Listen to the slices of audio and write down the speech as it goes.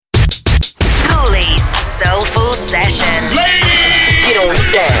Soulful Session. Ladies, get on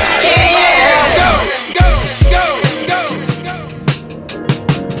down. Yeah. Go, go, go, go, go.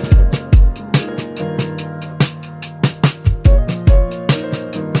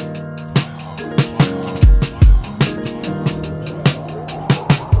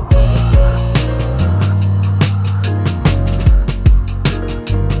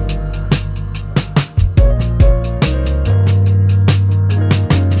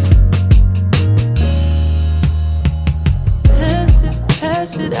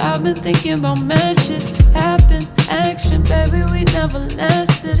 That I've been thinking about mad shit happen, action, baby, we never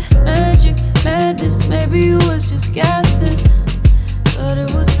lasted. Magic, madness, maybe you was just gassing, but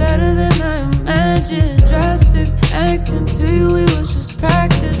it was better than I imagined. Drastic acting to you, it was just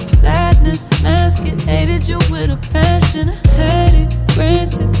practice. Sadness, mask it, hated you with a passion. Had it,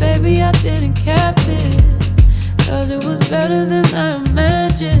 granted, baby, I didn't cap it, cause it was better than I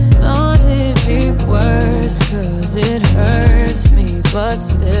imagined. Thought it'd be worse, cause it hurts me, but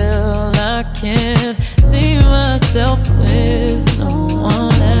still I can't see myself with no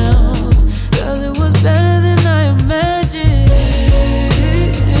one else, cause it was better than I imagined.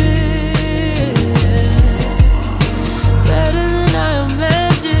 Better than I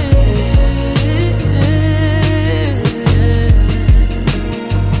imagined.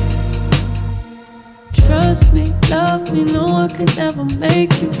 Trust me, love me, no I could never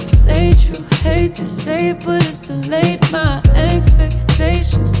make you stay true. Hate to say it, but it's too late. My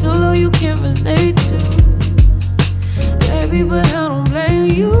expectations too low, you can't relate to, baby, but I don't blame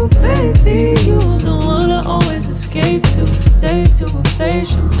you, baby. You are the one I always escape to. Day to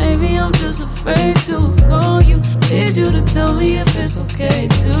replace you, maybe I'm just afraid to call you. Need you to tell me if it's okay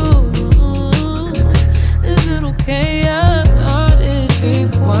too. Is it okay? I thought it'd be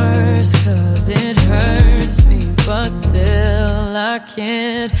worse, cause it hurts me, but still I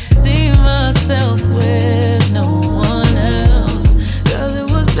can't see myself with no one else, cause it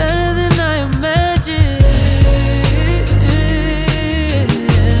was better than I imagined.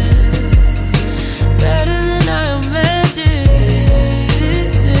 Better than I imagined,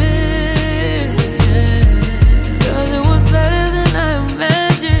 cause it was better than I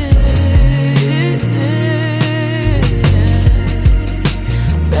imagined.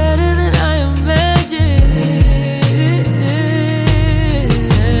 Better than I imagined.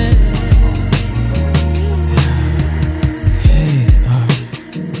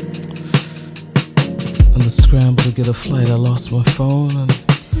 On the scramble to get a flight, I lost my phone, and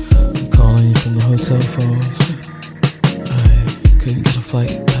I'm calling you from the hotel phone. I couldn't get a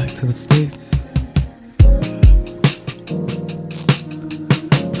flight back to the States.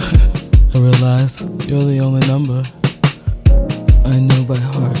 I realized you're the only number I know by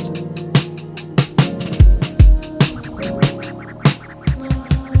heart.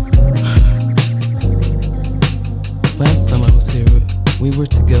 Last time I was here, we were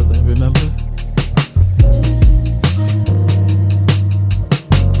together, remember?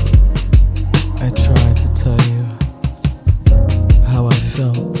 I tried to tell you how I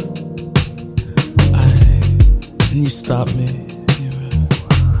felt. And you stopped me.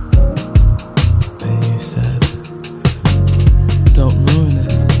 And you said, don't ruin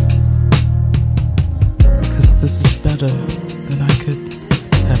it, 'cause this is better than I could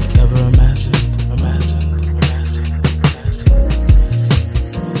have ever imagined.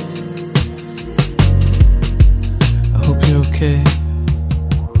 I hope you're okay,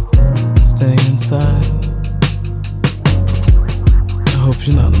 staying inside. I hope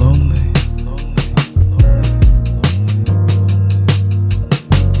you're not lonely.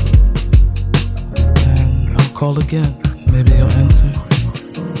 And I'll call again, maybe you'll answer.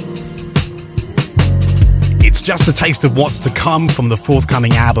 It's just a taste of what's to come from the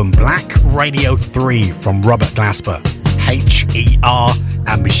forthcoming album Black Radio 3 from Robert Glasper, H.E.R.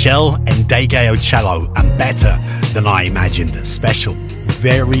 and Michelle Ndegeocello, and Better Than I Imagined. Special,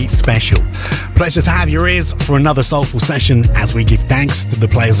 very special. Pleasure to have your ears for another soulful session as we give thanks to the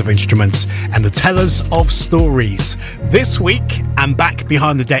players of instruments and the tellers of stories. This week, I'm back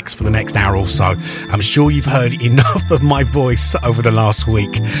behind the decks for the next hour or so. I'm sure you've heard enough of my voice over the last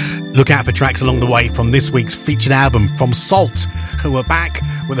week. Look out for tracks along the way from this week's featured album from Salt, who are back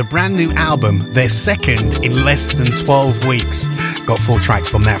with a brand new album, their second in less than 12 weeks. Got 4 tracks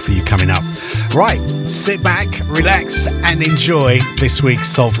from that for you coming up. Right, sit back, relax, and enjoy this week's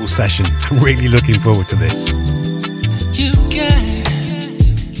soulful session. I'm really looking forward to this. You got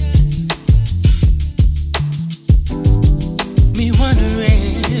me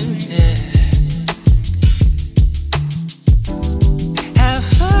wondering, yeah, how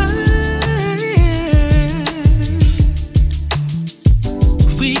far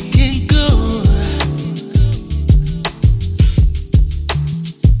we can go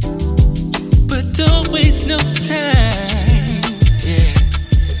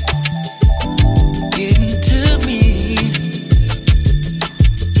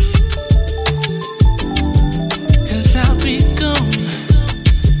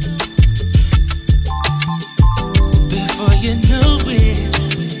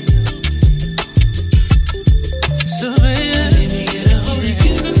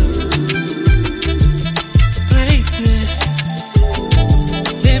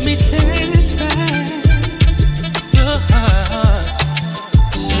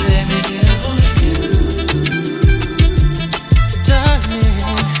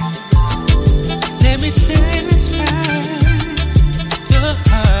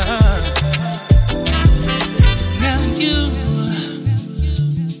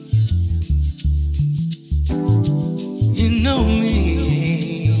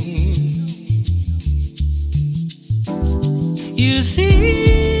You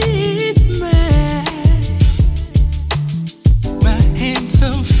see my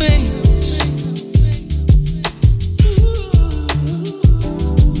handsome face,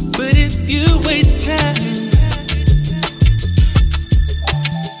 but if you waste time,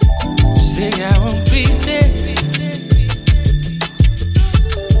 say I won't be there.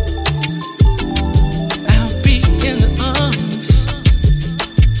 I'll be in the arms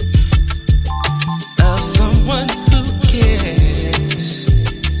of someone who cares.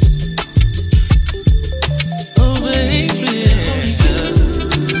 Oh baby,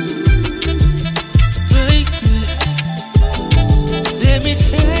 baby, let me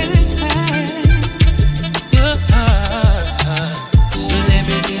satisfy your heart. So let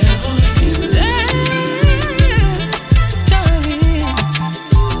me give you that, darling.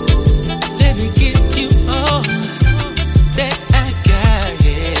 Let me give you all that I got,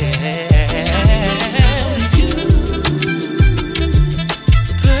 yeah.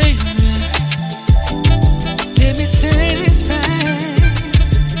 Baby, let me satisfy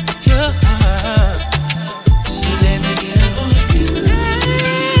your heart. So let me give you that,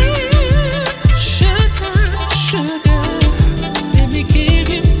 sugar. Let me give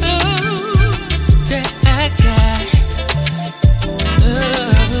you all that I got.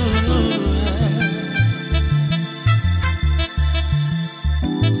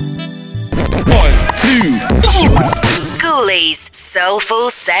 Schoolie's Soulful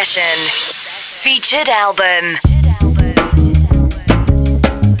Session. Featured album.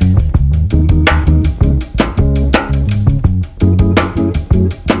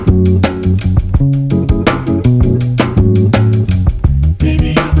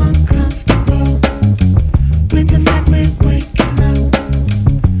 Baby, I'm uncomfortable with the fact we're waking up.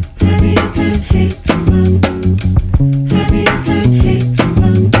 How do you turn hate to love? How do you turn hate to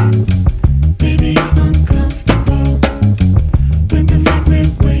love? Baby, I'm uncomfortable with the fact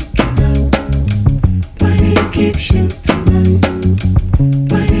we're waking up. Why do you keep shooting us?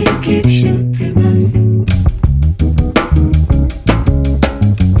 Why do you keep shooting us?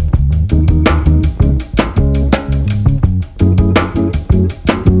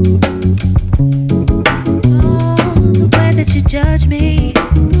 The way that you judge me.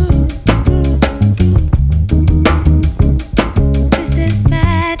 This is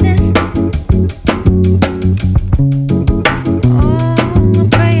madness. I'm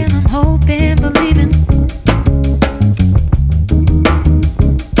praying, I'm hoping, believing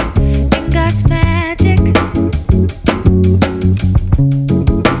in God's magic.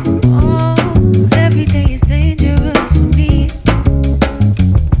 Every day is dangerous for me.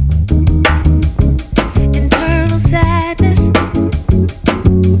 Internal sadness.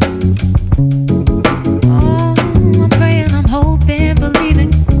 I'm praying, I'm hoping,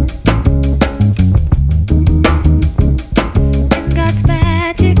 believing in God's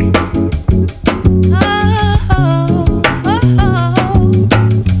magic.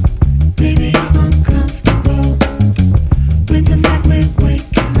 Baby, I'm uncomfortable with the fact we're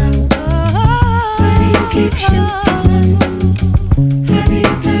waking up. Why do you keep shooting us? How do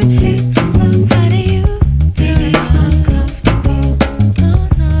you turn hate to love? How do you? Baby, I'm uncomfortable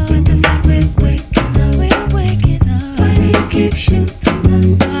with the fact we're waking up. Why do you keep shooting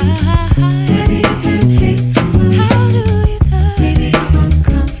us? How do you turn hate to love? How do you turn? Baby, I'm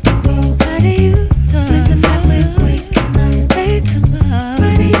uncomfortable. How do you turn with the fact we're waking up? Hate to love.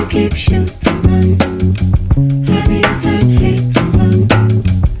 Why do you keep shooting us? How do you turn hate to love?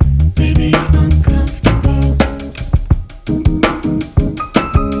 Baby, I'm uncomfortable.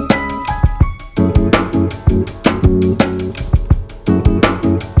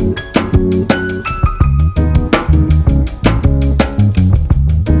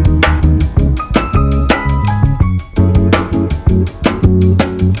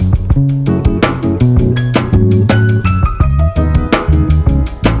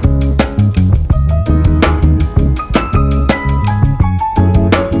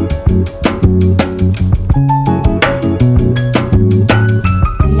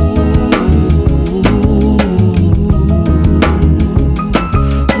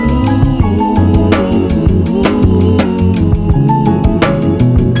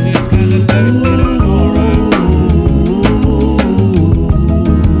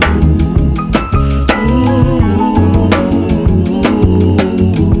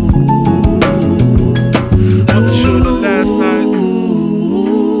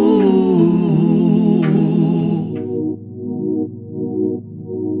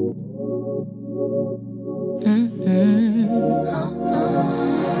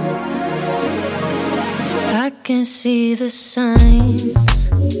 can see the signs.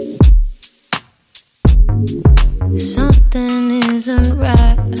 Something isn't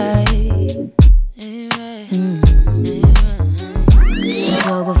right.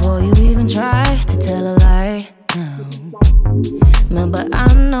 So before you even try to tell a lie, remember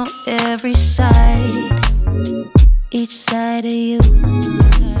I know every side, each side of you.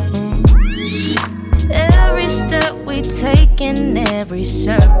 Every step we take in every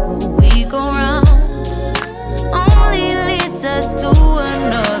circle we go round only leads us to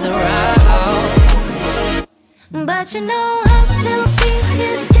another route. But you know I'll still be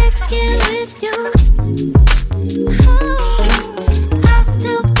here sticking with you. I'll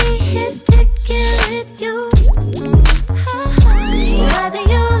still be here sticking with you. Whether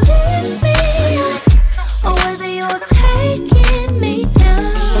you lift me up or whether you're taking me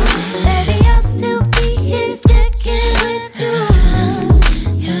down, baby, I'll still be here sticking with you.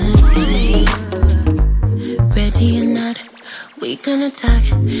 Ready or not, we gonna talk.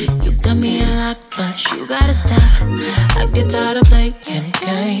 You got me a lot, but you gotta stop. I get tired of playing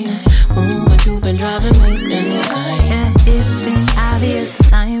games. Ooh, but you've been driving me insane. Yeah, it's been obvious, the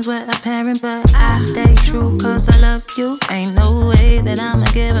signs were apparent, but I stay true cause I love you. Ain't no way that I'ma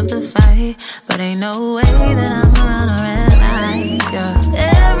give up the fight, but ain't no way that I'ma run a red light. Yeah.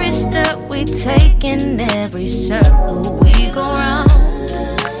 Every step we take in every circle we go round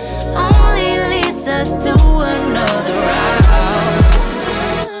only leads us to another route.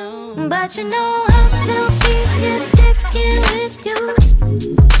 But you know I'll still be here sticking with you.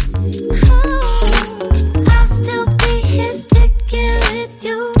 I'll still be here sticking with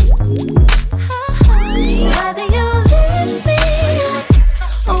you. Whether you lift me up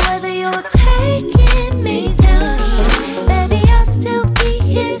or whether you're taking me down, baby, I'll still be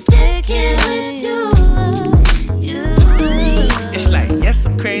here sticking with you. It's like, yes,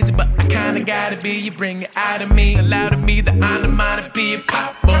 I'm crazy, but I kinda gotta be. You bring it out of me, allow to me the honor mine to be a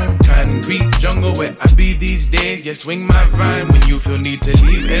pop boom. Concrete jungle where I be these days. Just swing my rhyme when you feel need to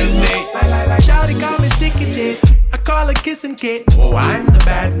leave LA. Shawty call me sticky dick, I call her kissing kid. Oh, I'm the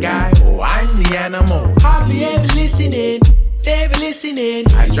bad guy, oh, I'm the animal. Hardly ever listening, never listening.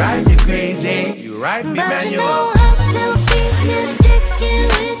 I drive you crazy, you ride me but manual. You know I'll still be here sticking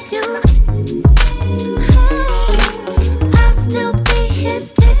with you. I'll still be here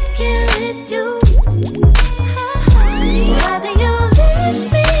sticking with you. Whether you lift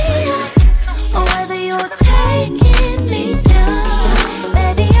me up or whether you're taking me down,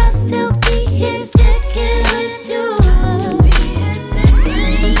 baby, I'll still be here sticking with you. I'll be here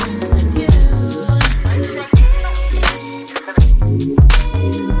sticking with you.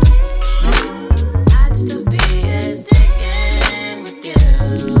 I'd still be here sticking with you.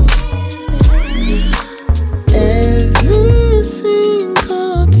 Every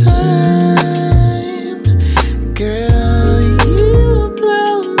single time, girl, you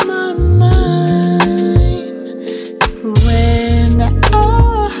blow my mind. When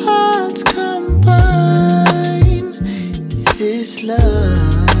our hearts combine, this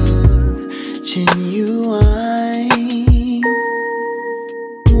love genuine.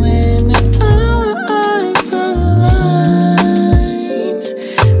 When our eyes align,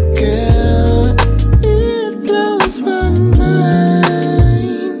 girl, it blows my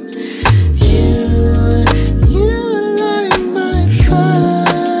mind. You light my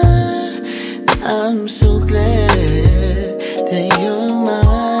fire. I'm so glad that you're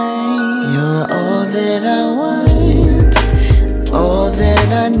mine. You're all that I want, all that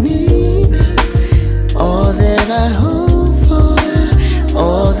I need, all that I hope for,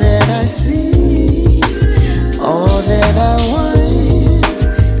 all that I see, all that I want,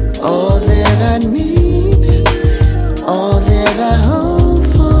 all that I need, all that I hope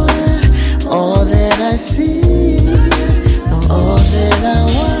for, all that I see, all that I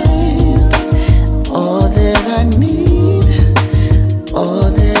want, all that I need, all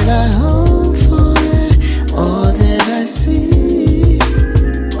that I hope for, all that I see,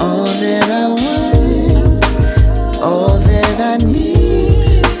 all that I want, all that I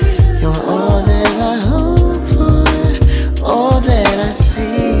need. You're all that I hope for, all that I see.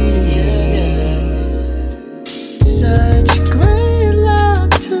 Such great luck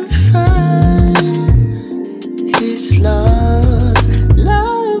to find this love,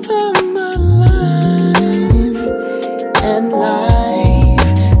 love of my life. And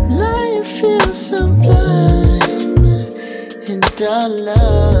life feels sublime. And our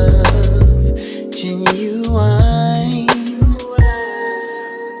love genuine.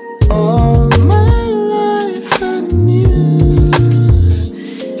 All my life I knew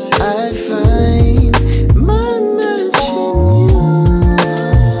I find my match in you.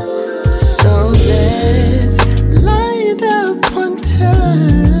 So let's light up one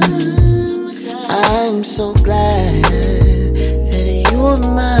time. I'm so glad that you're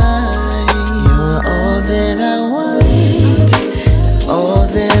mine. You're all that I want, all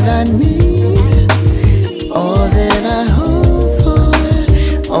that I need, all that I hope for,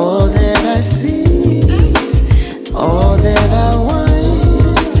 all that I see, all that I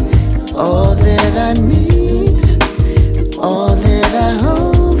want, all that I need, all that I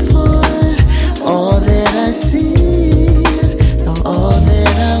hope for, all that I see, all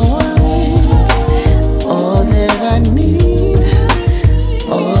that I want, all that I need,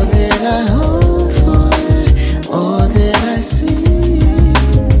 all that I hope for, all that I see,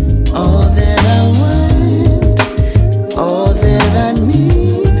 all that I want, all that I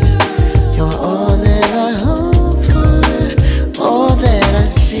need, you're all that I hope for, all that I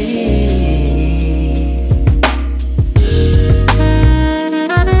see.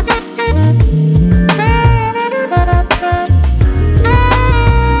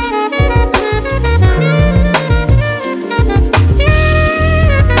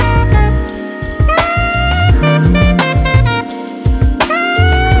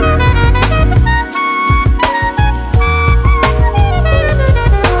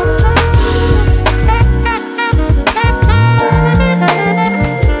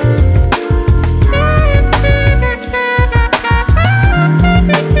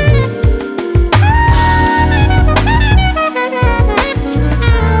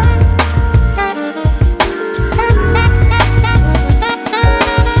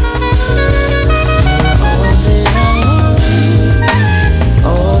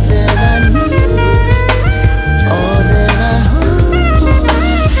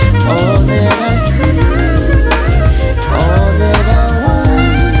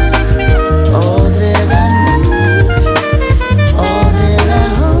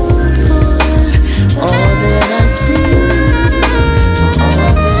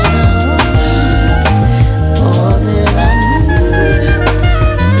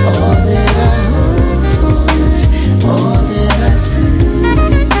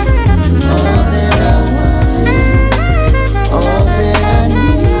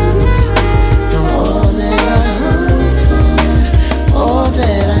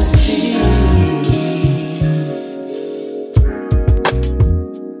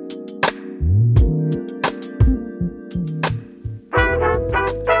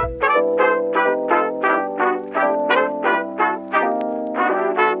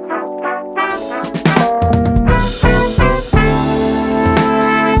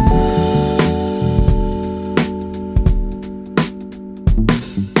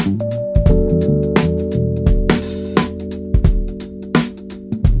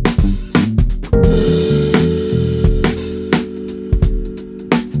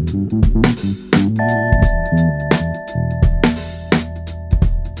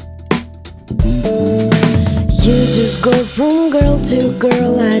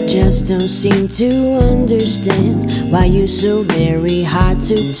 Don't seem to understand why you're so very hard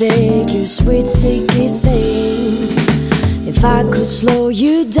to take, you sweet sticky thing. If I could slow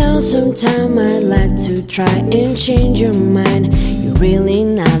you down sometime, I'd like to try and change your mind. You're really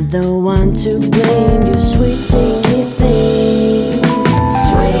not the one to blame, you sweet sticky thing.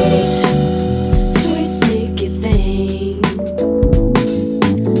 Sweet, sweet sticky thing.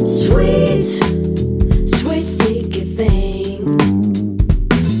 Sweet, sweet sticky thing.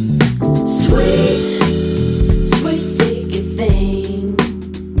 Sweet, sweet sticky thing.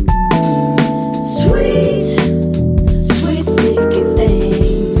 Sweet, sweet sticky thing.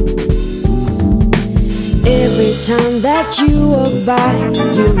 Every time that you walk by,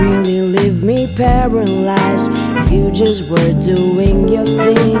 you really leave me paralyzed. If you just were doing your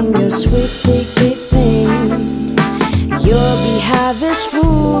thing, your sweet sticky thing. Your beehive is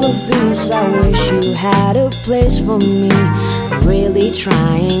full of bees, I wish you had a place for me. I'm really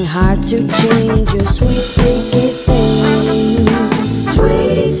trying hard to change your sweet sticky thing.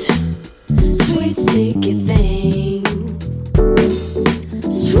 Sweet, sweet sticky thing.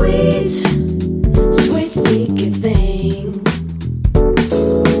 Sweet, sweet sticky thing.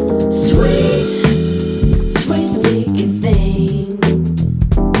 Sweet, sweet sticky thing.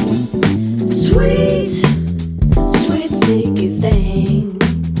 Sweet, sweet sticky thing.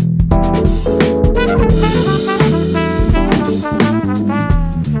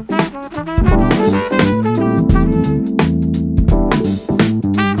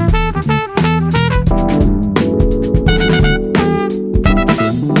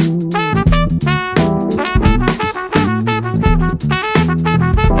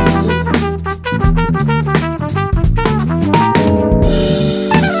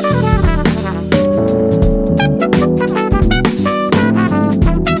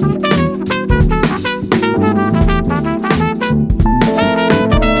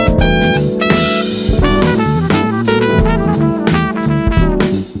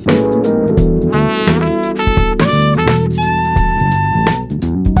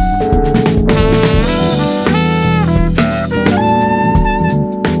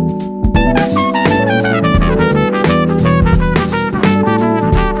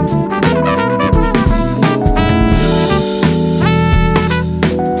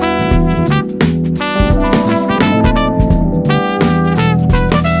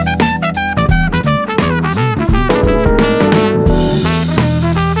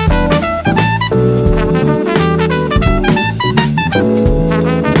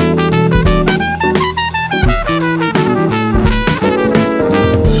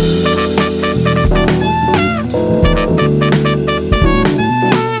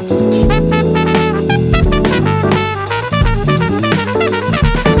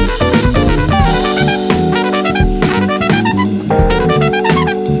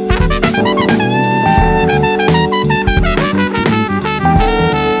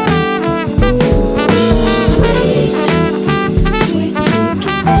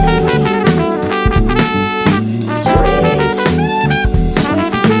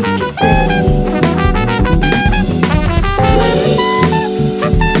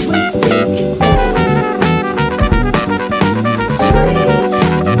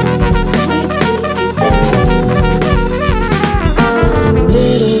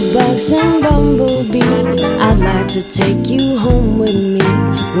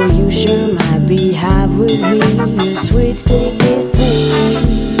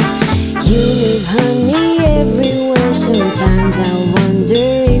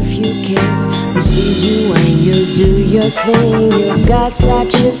 everything. You've got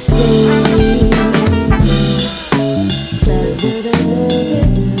such a sting.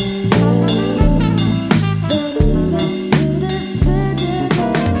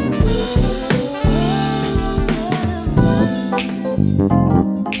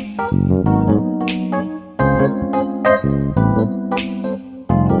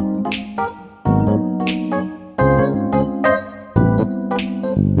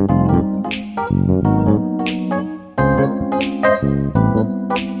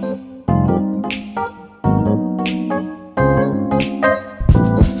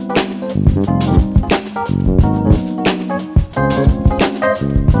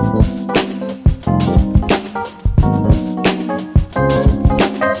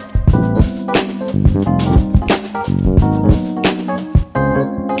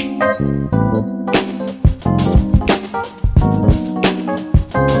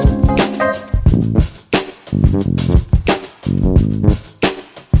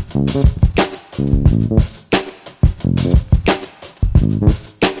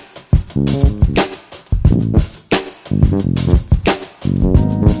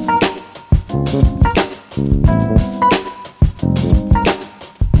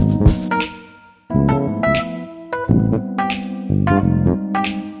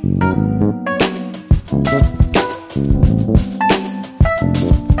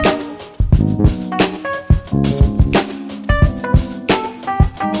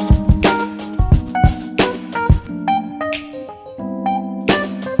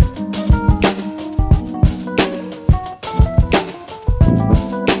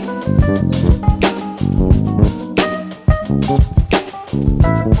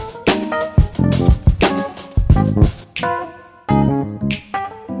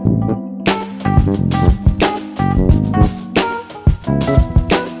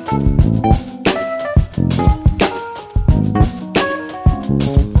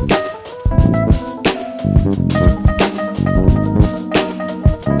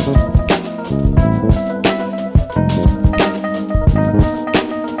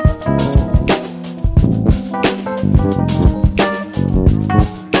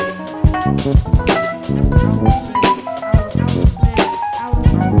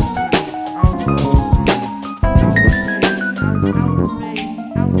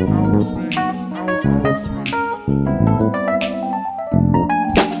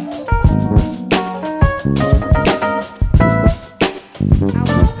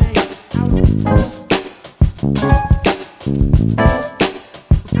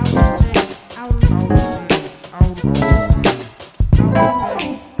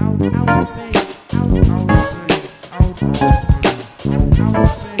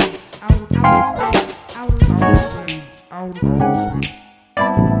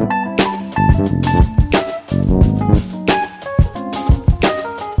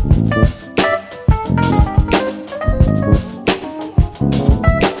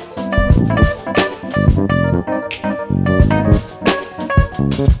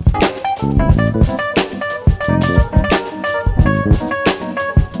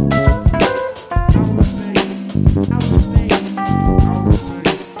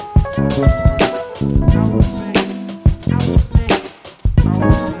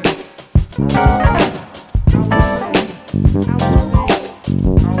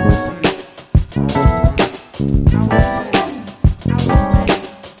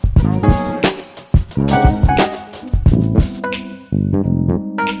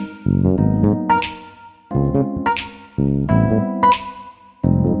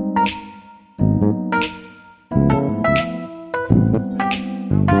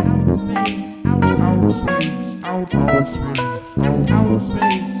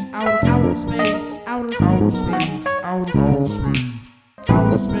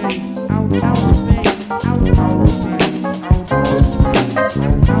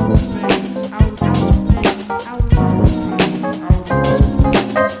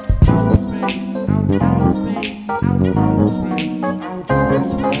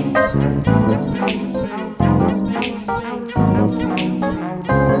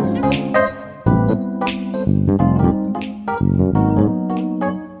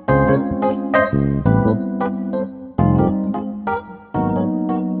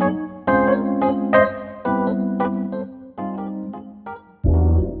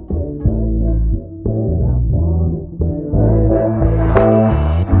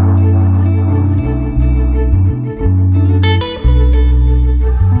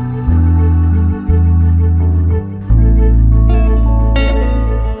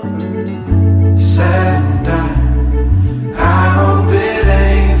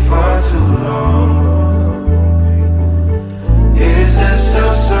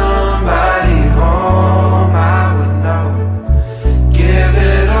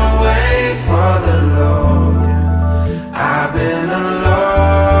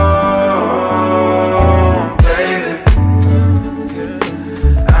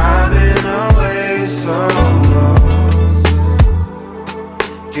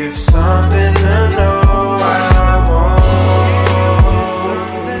 Give something to know I want.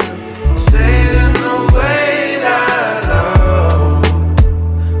 Say it in the way that I love.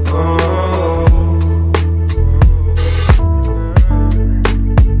 Oh.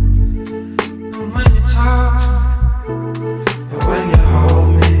 And when you talk to me, and when you hold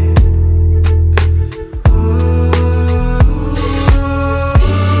me,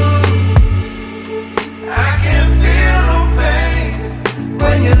 I can feel no pain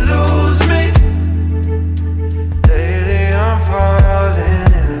when you lose me. Lately I'm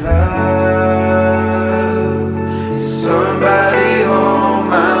falling in love. Is somebody home?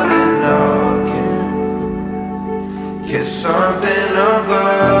 I've been knocking. Get something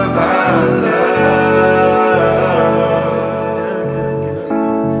above our love.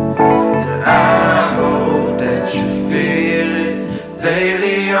 And I hope that you feel it.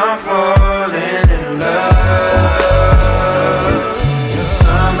 Lately I'm falling in love. Is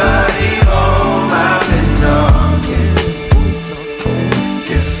somebody home? I've been knocking.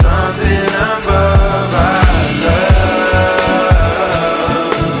 Get something above our love.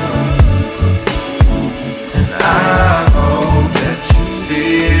 And I hope that you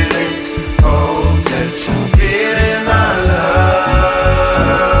feel it. Hope that you're feeling my love.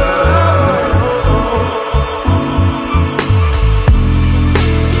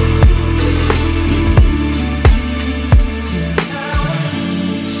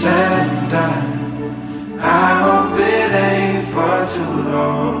 Said and done. I hope it ain't for too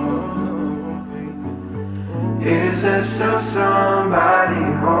long. Is there still somebody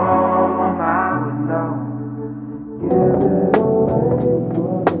home? I would know.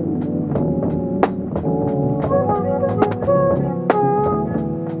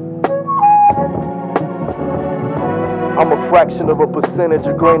 I'm a fraction of a percentage,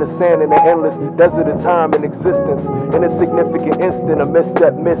 a grain of sand in an endless desert of time and existence. In a significant instant, a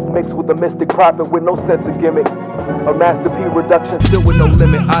misstep mixed with a mystic prophet with no sense of gimmick. A Master P reduction, still with no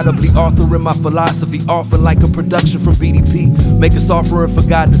limit. Audibly authoring my philosophy, often like a production from BDP. Make us offering for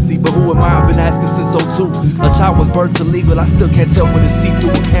God to see, but who am I? I've been asking since 02. A child with birth illegal, I still can't tell what to see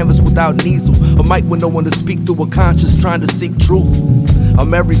through a canvas without an easel. A mic with no one to speak through, a conscience trying to seek truth.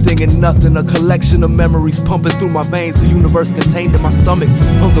 I'm everything and nothing, a collection of memories pumping through my veins, the universe contained in my stomach.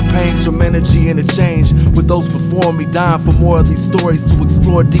 Hunger pains from energy interchange with those before me, dying for more of these stories to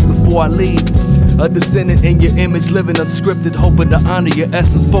explore deep before I leave. A descendant in your image, living unscripted, hoping to honor your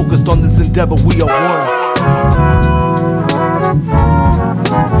essence, focused on this endeavor, we are one.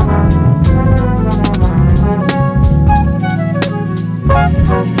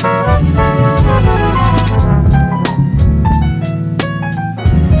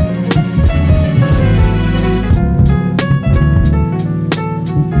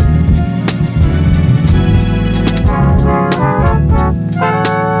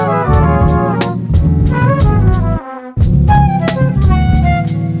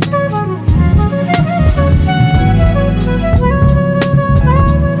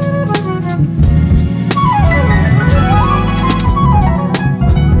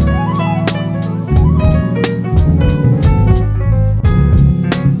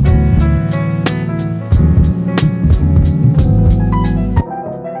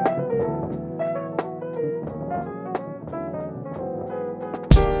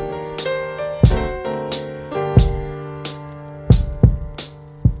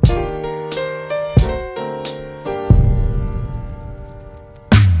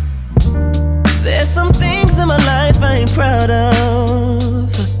 There's some things in my life I ain't proud of.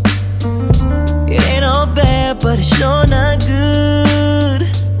 It ain't all bad, but it's sure not good.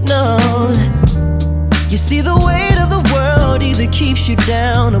 No. You see, the weight of the world either keeps you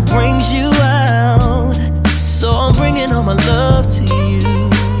down or brings you out. So I'm bringing all my love to you.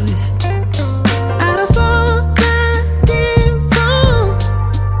 Out of all I did wrong,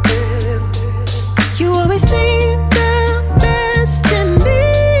 you always see the best in me.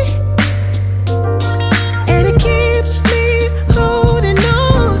 And it keeps me holding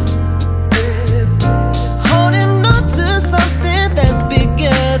on to something that's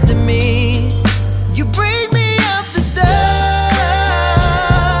bigger than me. You bring me out the dark.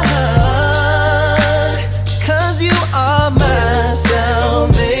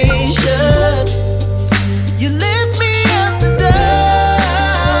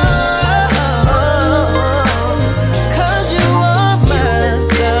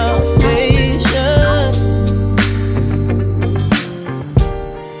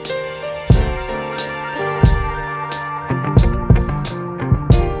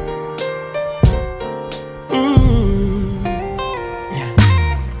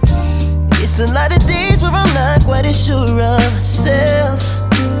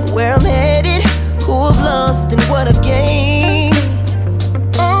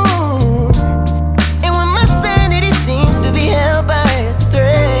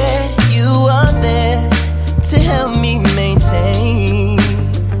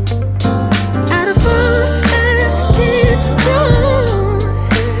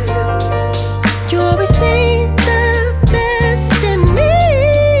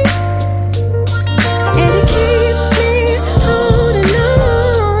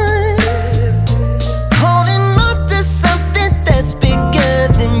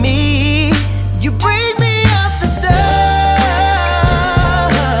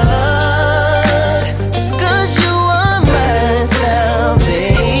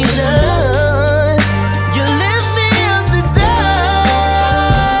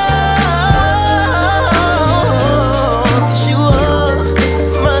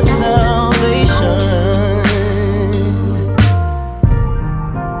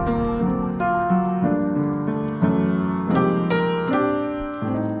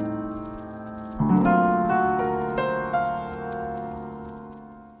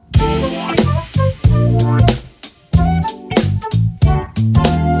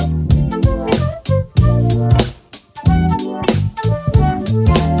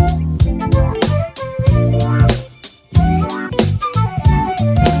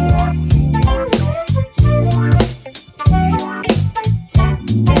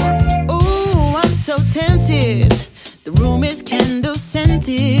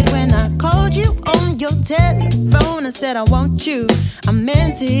 it when I called you on your telephone. I said I want you, I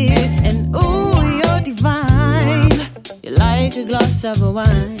meant it, and ooh, you're divine. You're like a glass of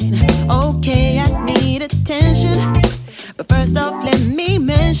wine. Okay, I need attention, but first off, let me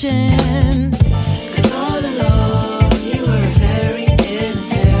mention, 'cause all along you were very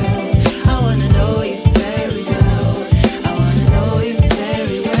innocent. I wanna know you very well. I wanna know you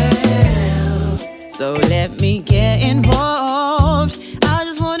very well. So let me get involved. I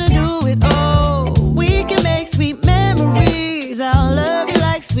just wanna do it all. We can make sweet memories. I'll love you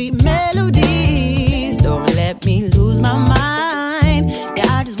like sweet melodies. Don't let me lose my mind.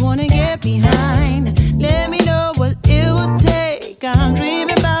 Yeah, I just wanna get behind. Let me know what it will take. I'm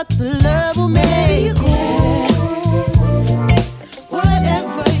dreaming about the love we'll make.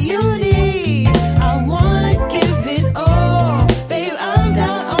 Whatever you need, I wanna give it all. Babe, I'm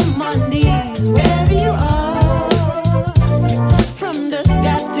down on my knees wherever you are. From the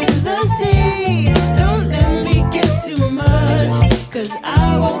sky to the sea, don't let me get too much, 'cause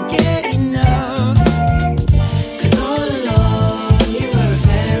I won't get enough. 'Cause all along you were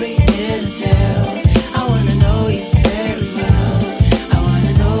very innocent. I wanna know you very well. I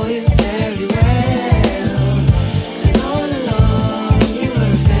wanna know you very well. 'Cause all along you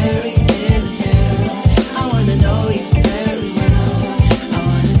were very innocent. I wanna know you very well. I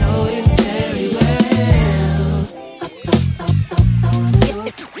wanna know you very well.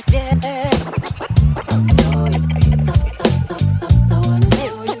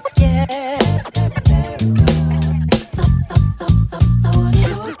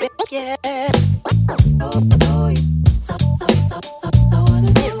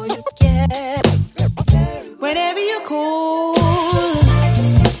 Whenever you're cool,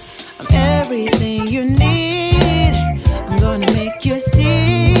 I'm everything you need. I'm gonna make you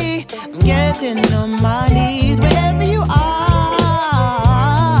see. I'm getting on my knees. Wherever you are,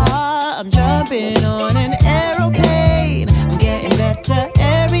 I'm jumping on an aeroplane. I'm getting better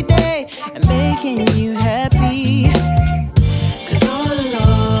every day and making you happy. 'Cause all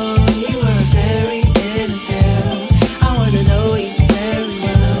along you were very innocent. I wanna know you very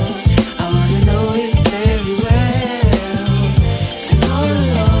well. I wanna know you very well. 'Cause all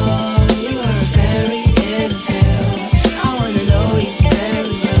along you were very innocent. I wanna know you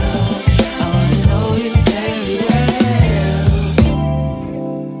very well. I wanna know you very well.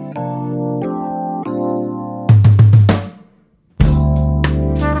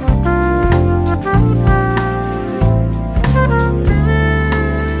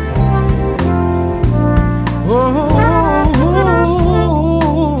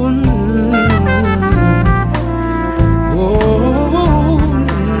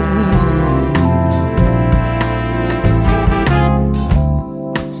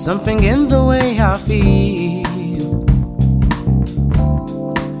 Something in the way I feel,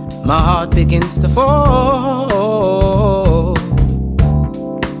 my heart begins to fall.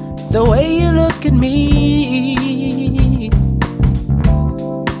 The way you look at me,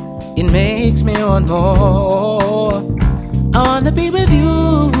 it makes me want more. I wanna be with you,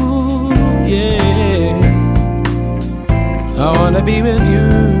 yeah. I wanna be with you,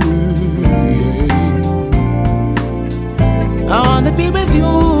 yeah. I wanna be with you.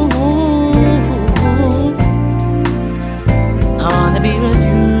 I wanna be with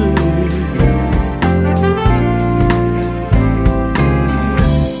you.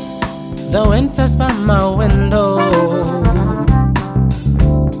 The wind passed by my window.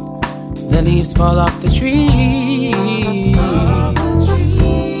 The leaves fall off the tree.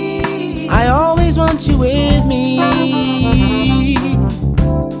 I always want you with me,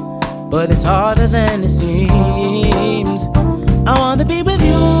 but it's harder than it seems. I wanna be with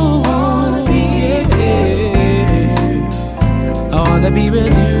you. I wanna be, yeah. I wanna be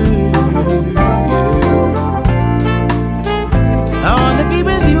with you. Yeah. I wanna be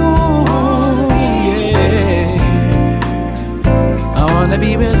with you. Yeah. I wanna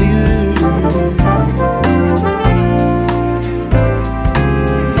be with you.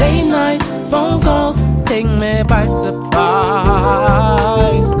 Late nights, phone calls, take me by surprise.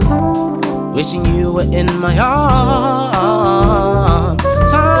 Wishing you were in my arms.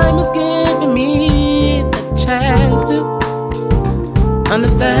 Time is giving me the chance to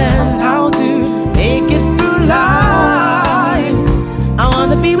understand how to make it through life. I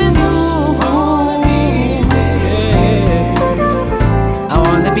wanna be with you. I wanna be with you. I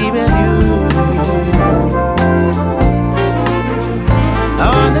wanna be with you. I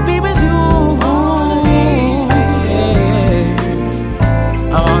wanna be with you.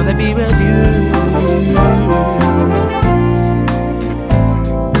 I wanna be with you.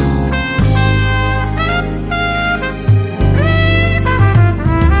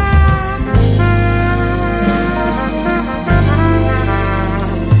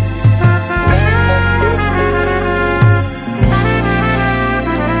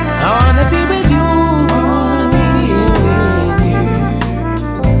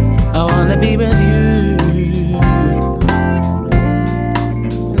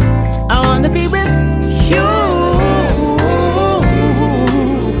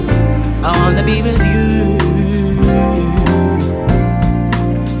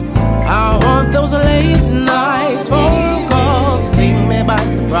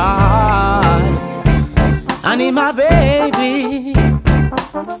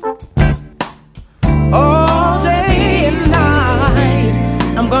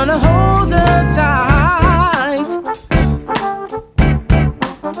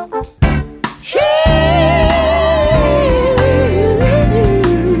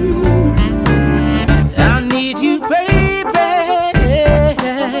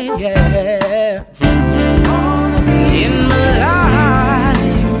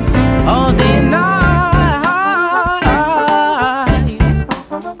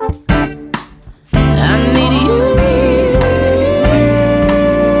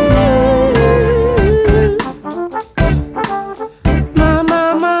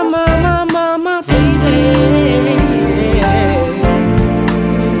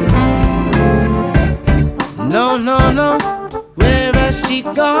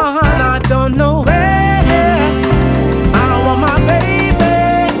 gone, I don't know where. I want my baby.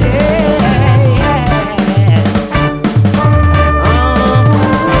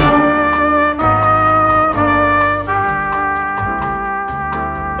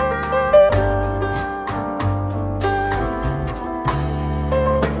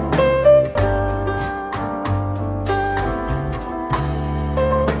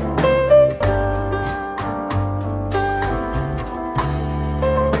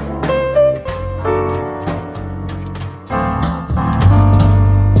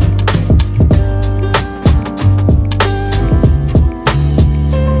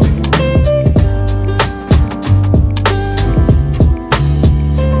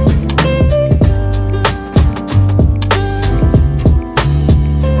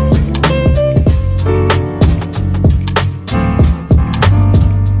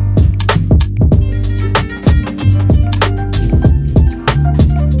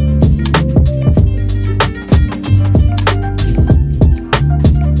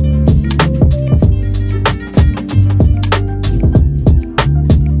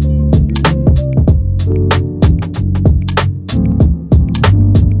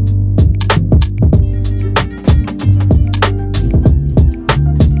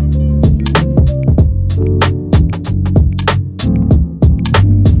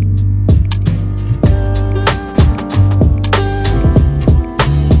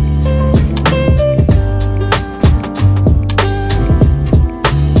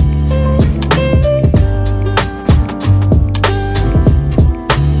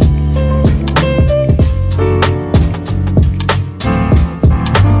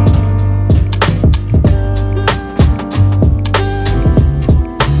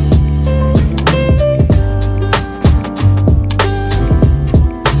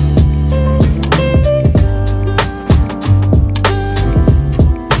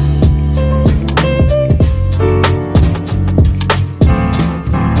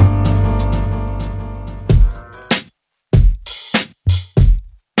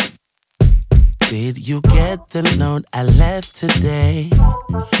 Did you get the note I left today?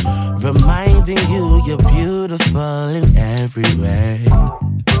 Reminding you you're beautiful in every way.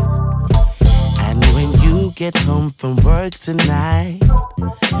 And when you get home from work tonight,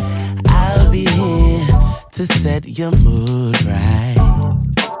 I'll be here to set your mood right.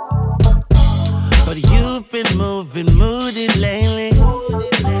 But you've been moving moody lately,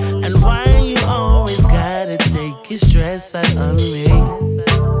 and why you always gotta take your stress out on me?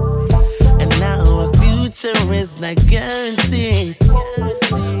 And now our future is not guaranteed,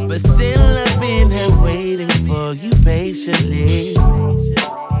 but still I've been here waiting for you patiently.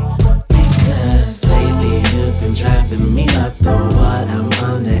 Because lately you've been driving me up the wall. I'm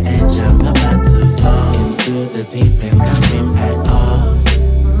on the edge, I'm about to fall into the deep end, can't swim at all.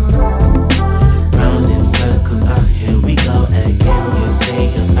 Round in circles, here we go again. You say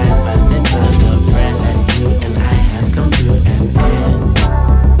you're fine, but then tell your friends that you and I have come to an end.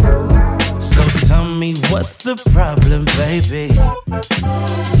 So tell me what's the problem, baby?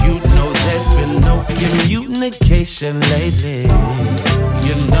 You know there's been no communication lately.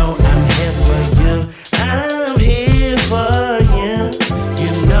 You know I'm here for you, I'm here for you.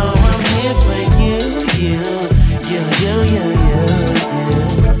 You know I'm here for you, you.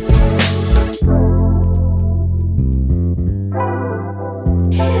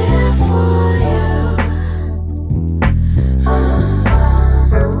 Here for you.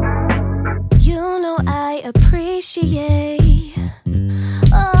 You know I appreciate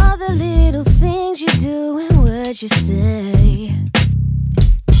all the little things you do and what you say.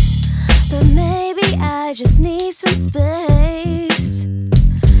 But maybe I just need some space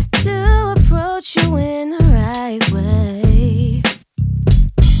to approach you in the right way.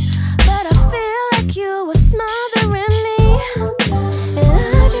 But I feel like you were smothering me, and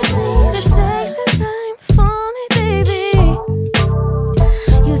I just need to take some time for me, baby.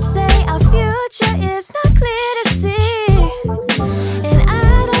 You say our future is not clear to see,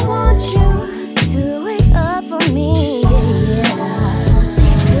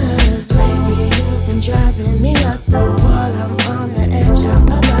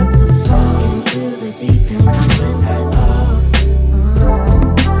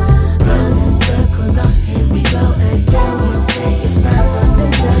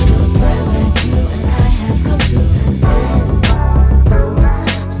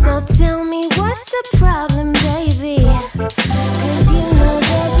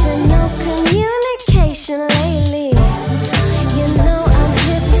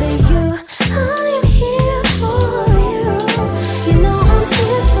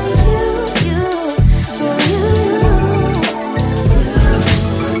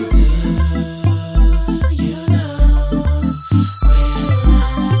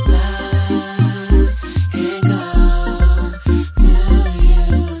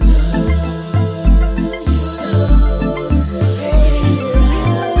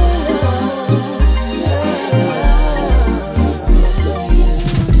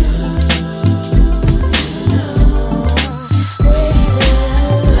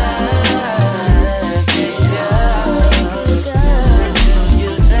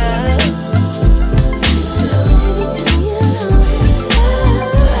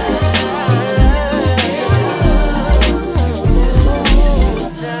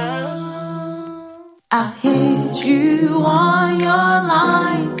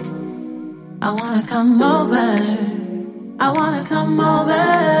 wanna come over. I wanna come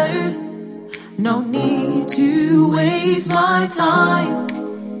over. No need to waste my time.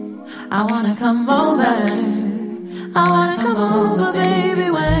 I wanna come over. I wanna come over, baby.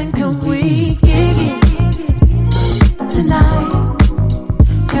 When can we kick it tonight?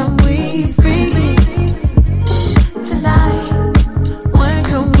 Can we freak it tonight? When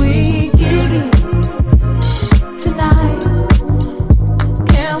can we kick it tonight?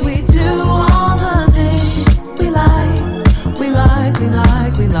 Can we do all the things we like? We like, we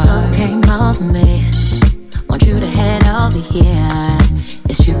like, we like. So came over me. Want you to head over here.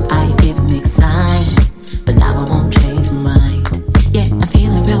 It's true, I gave a mixed sign, but now I won't change my mind. Yeah, I'm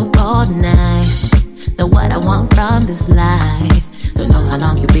feeling real bold tonight. Know what I want from this life. Don't know how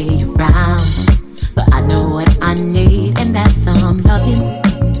long you'll be around, but I know what I need, and that's some loving.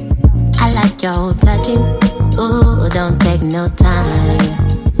 I like your touching. Ooh, don't take no time.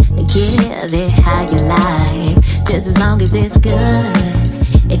 Give it how you like, just as long as it's good.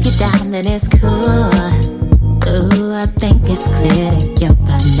 If you're down, then it's cool. Ooh, I think it's clear to you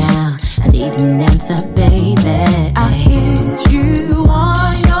by now. I need an answer, baby. I hit you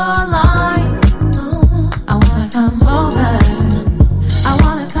on your line. I wanna come over. I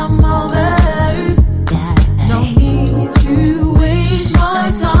wanna come over. No need to waste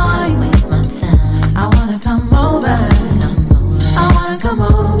my time. I wanna come over. I wanna come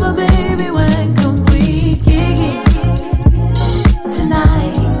over, baby. When can we kick it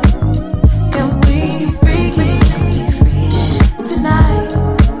tonight? Can we freak it tonight?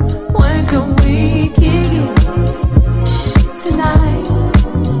 When can we kick it tonight?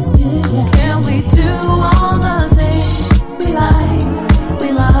 Can we do all the things we like? We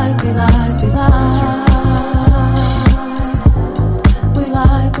like, we like, we like. We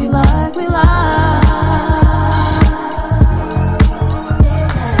like, we like, we like.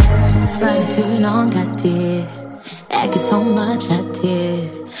 For too long I did, acting so much I did.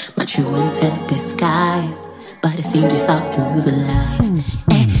 My true intent disguised, but it seemed you saw through the lies.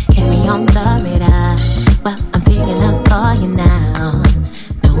 And kept me on the radar. Well, I'm picking up for you now.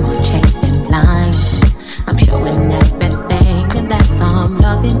 No more chasing blind. I'm showing everything, and that's all I'm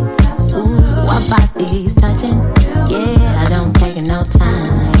loving. Ooh, our bodies touching. Yeah, I don't take no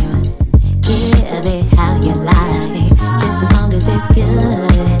time. Give it how you like, just as long as it's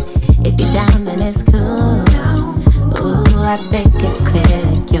good. If you're down, then it's cool. Ooh, I think it's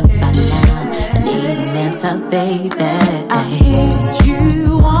clear you're by now. I need an answer, baby. I hit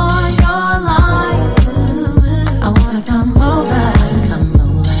you on your line. I wanna come over.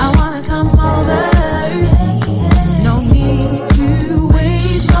 I wanna come over. No need to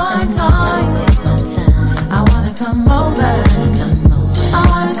waste my time. I wanna come over. I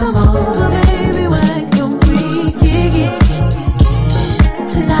wanna come over, baby. When can we kick it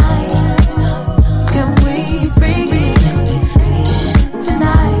tonight? Can we freak it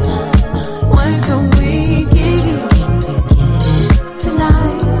tonight? When can we kick it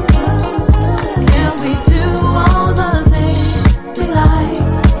tonight? Can we do all the things we like?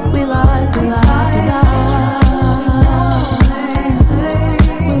 We like, we like, we like.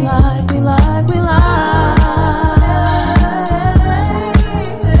 We like, we like, we like.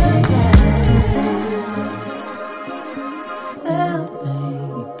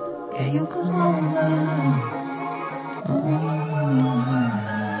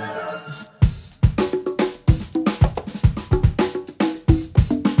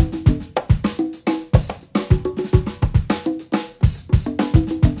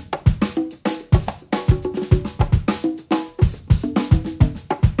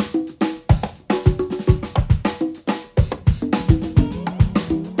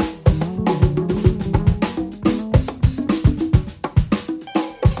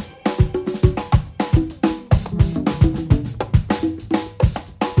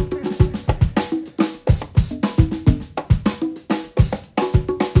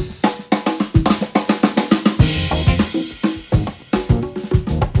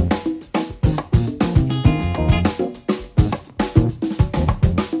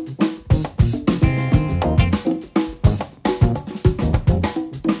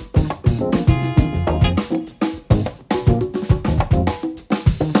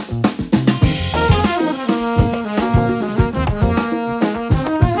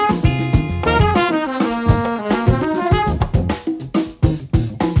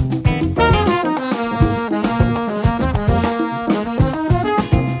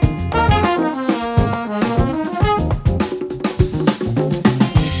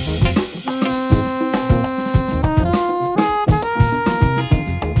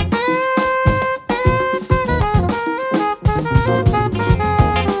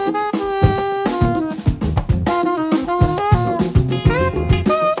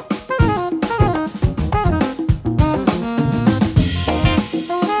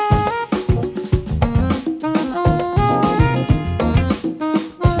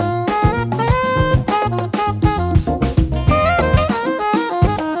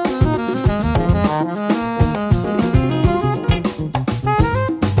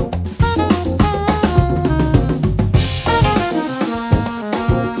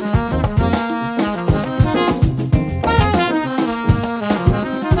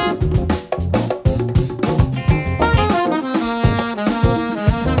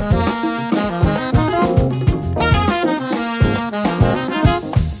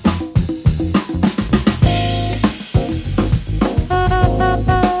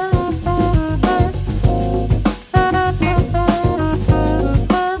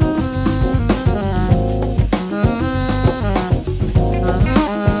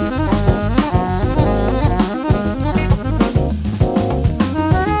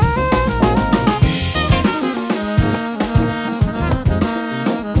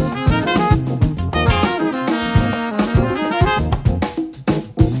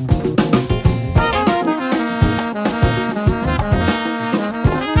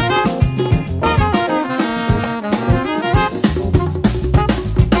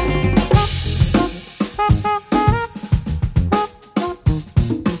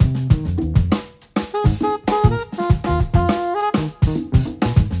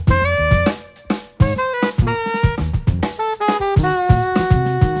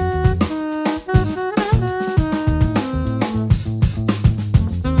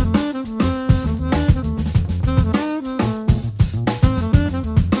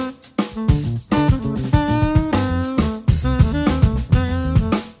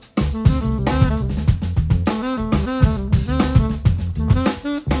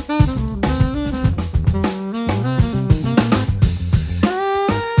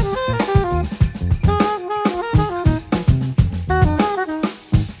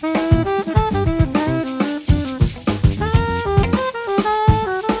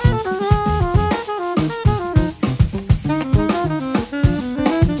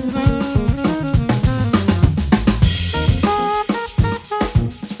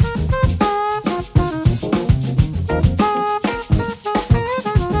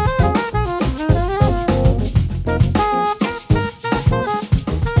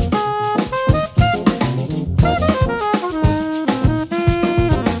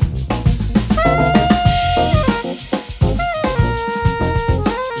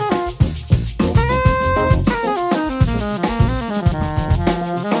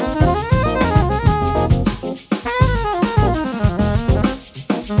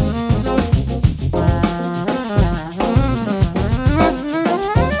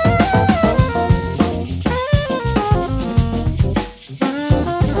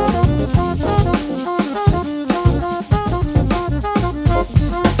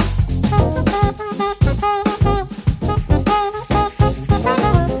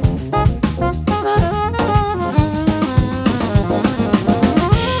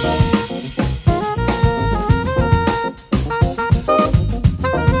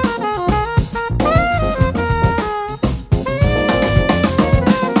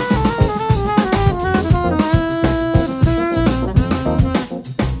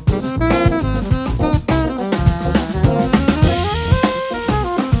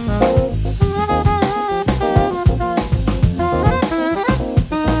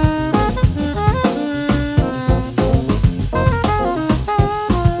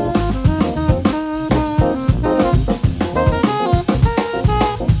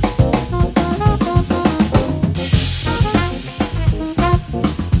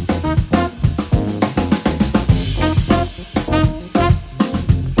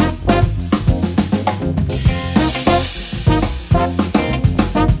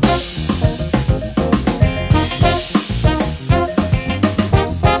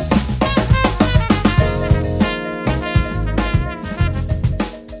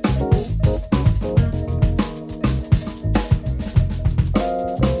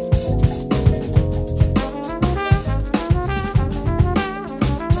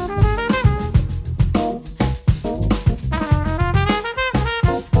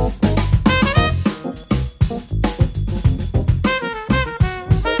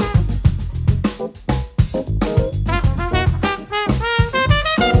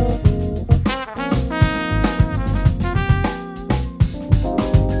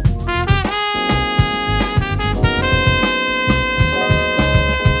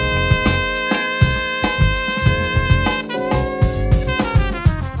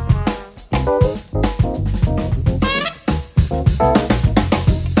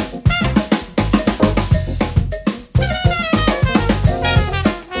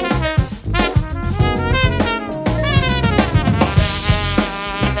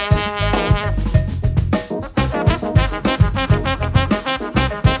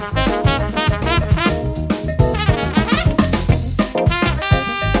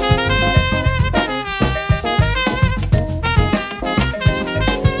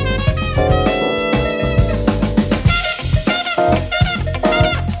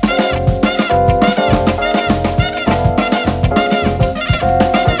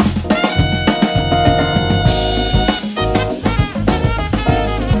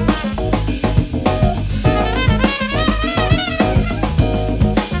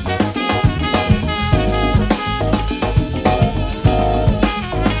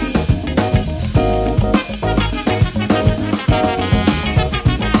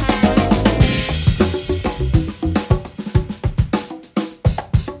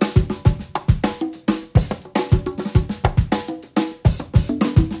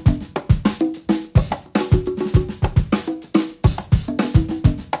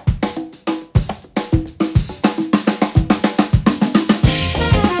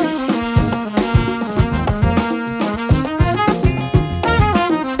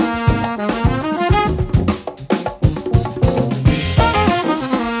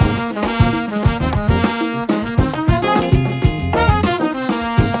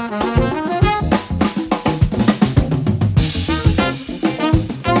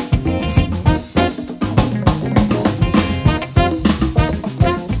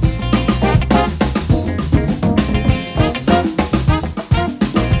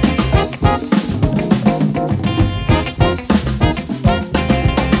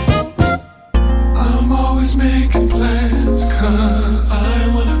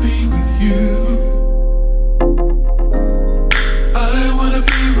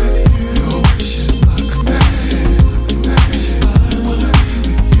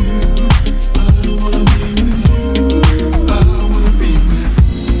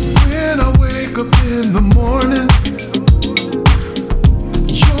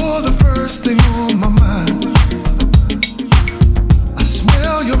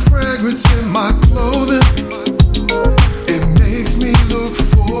 it's in my clothing. It makes me look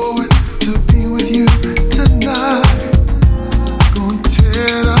forward to be with you tonight. Gonna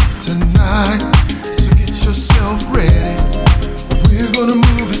tear it up tonight. So get yourself ready. We're gonna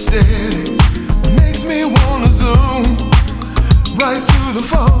move it steady. Makes me wanna zoom right through the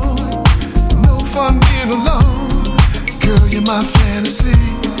phone. No fun being alone. Girl, you're my fantasy.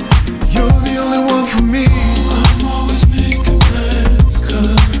 You're the only one for me. I'm always making plans,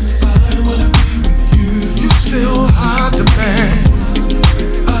 'cause I wanna be with you. You stay on high demand.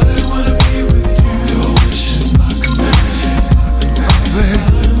 I wanna be with you. Your wish is my command.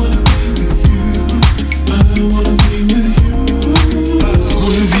 I wanna be with you. I wanna be with you.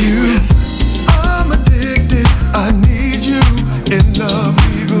 With you, I'm addicted. I need you in love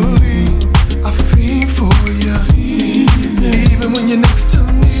legally. I fiend for you, even when you're next to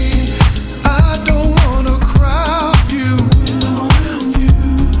me. I don't wanna crowd you.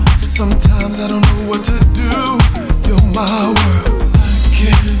 Sometimes I don't know what to do. You're my world. I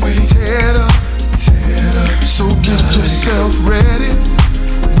can't wait. Tear it up, tear it up. So get yourself ready.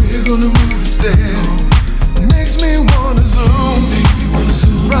 We're gonna move steady. Makes me wanna zoom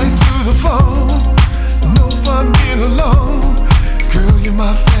right through the phone. No fun being alone. Girl, you're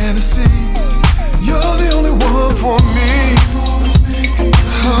my fantasy. You're the only one for me.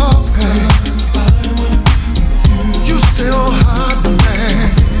 Oh, babe. You stay on high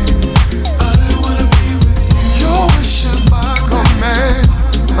demand. I wanna be with you. Your wish is my command.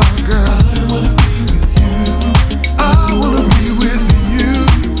 Oh, girl. I wanna be with you. I wanna be with you.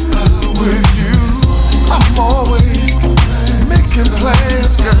 With you. I'm always making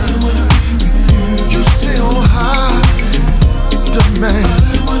plans, girl. You stay on high demand.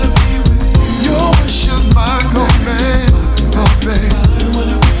 I wanna be with you. Your wish is my command. Oh, babe.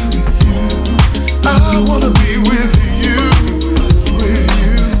 I wanna be with you, with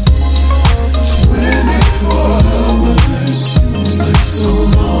you. 24 hours seems like so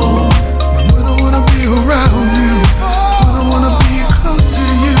long. When I wanna be around you, when I wanna be close to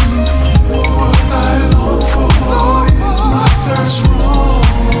you. All night long for Lord, is my thirst wrong?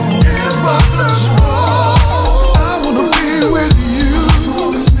 Is my thirst wrong? I wanna be with you.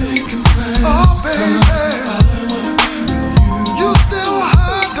 Always making plans. Oh, baby. You still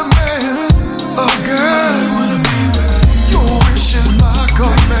high demand. Oh, girl, I wanna be with you. Your wish is my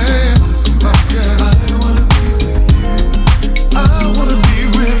command. Oh, girl, I wanna be with you. I wanna be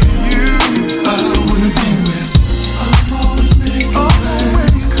with you. I wanna be with you. I'm always making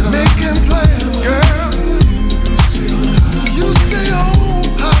plans, girl. You stay on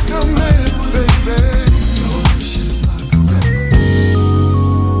high command, baby. Your wish is my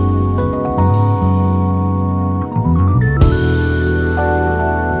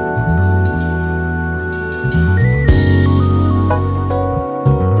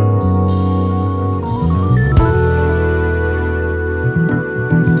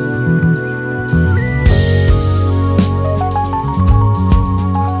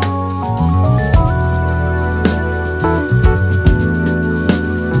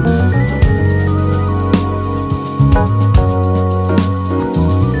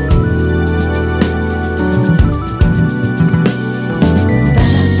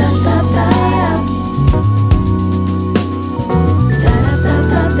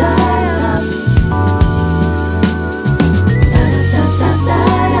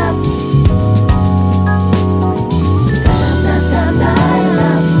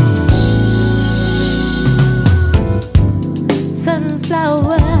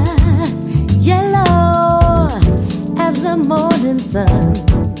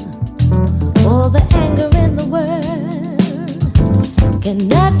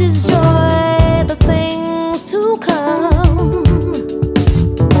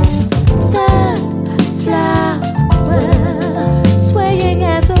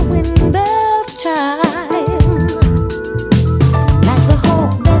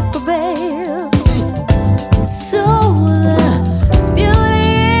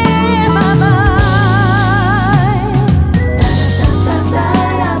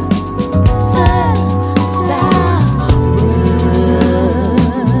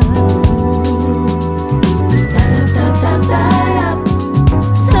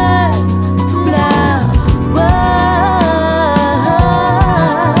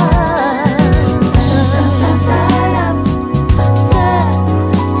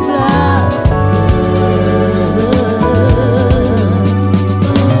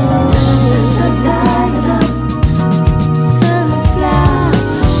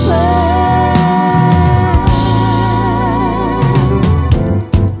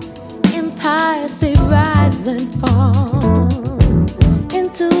rise and fall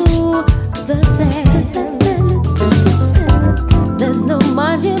into the sand. There's no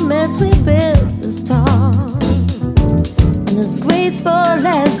monuments we built this tall, and as graceful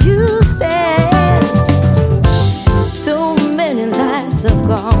as you stand. So many lives have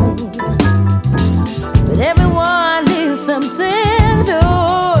gone, but everyone needs something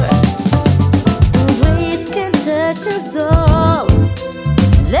new. Grace can touch us all.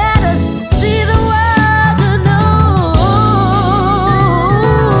 Let us see the world anew.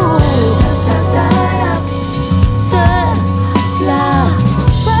 Sunflower.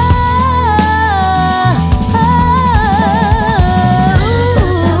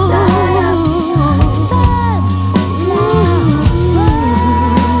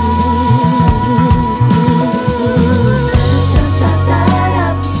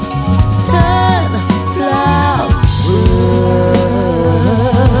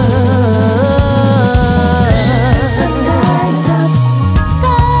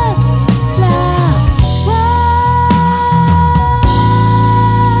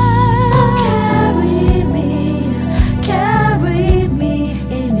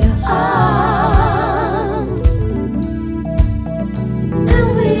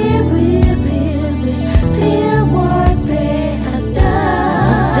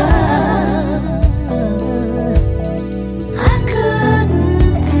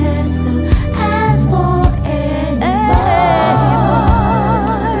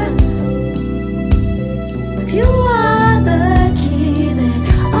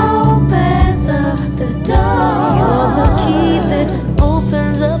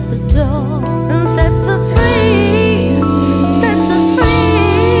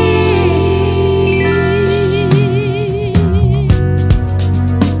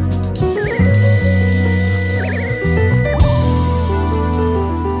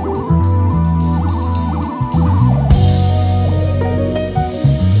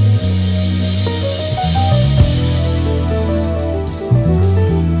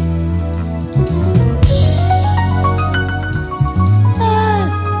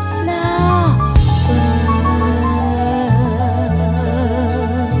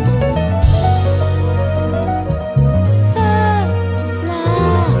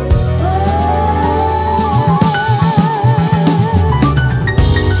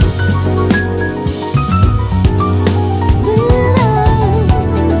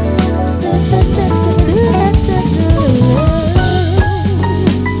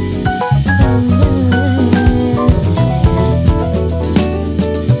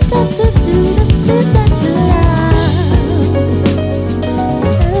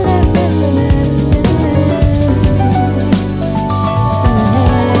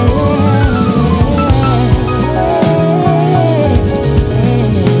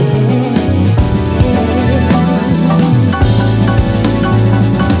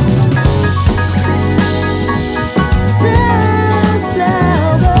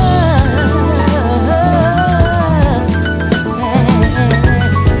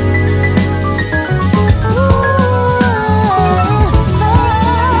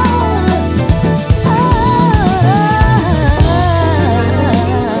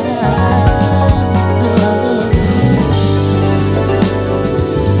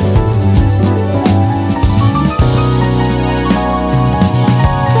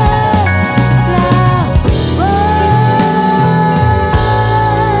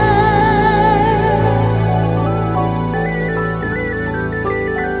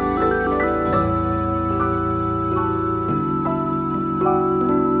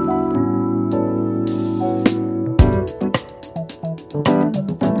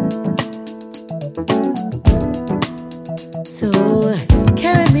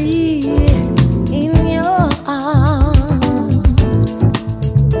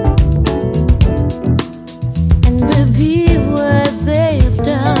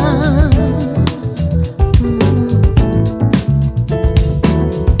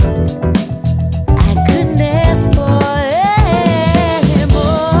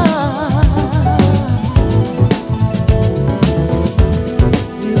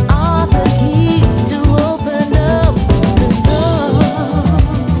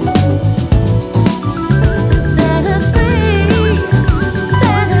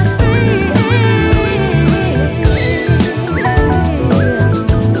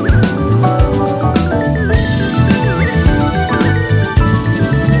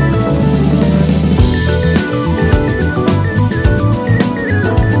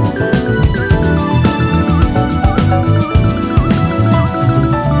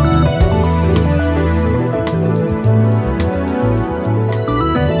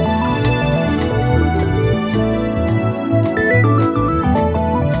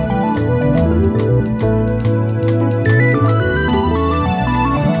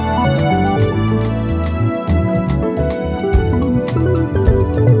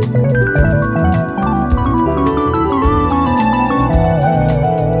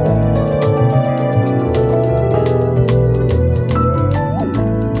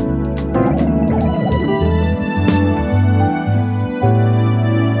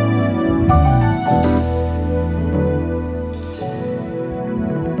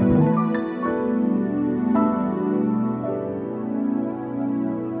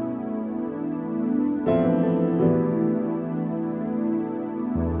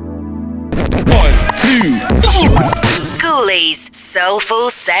 Soulful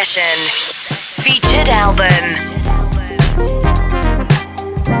Session. Featured album.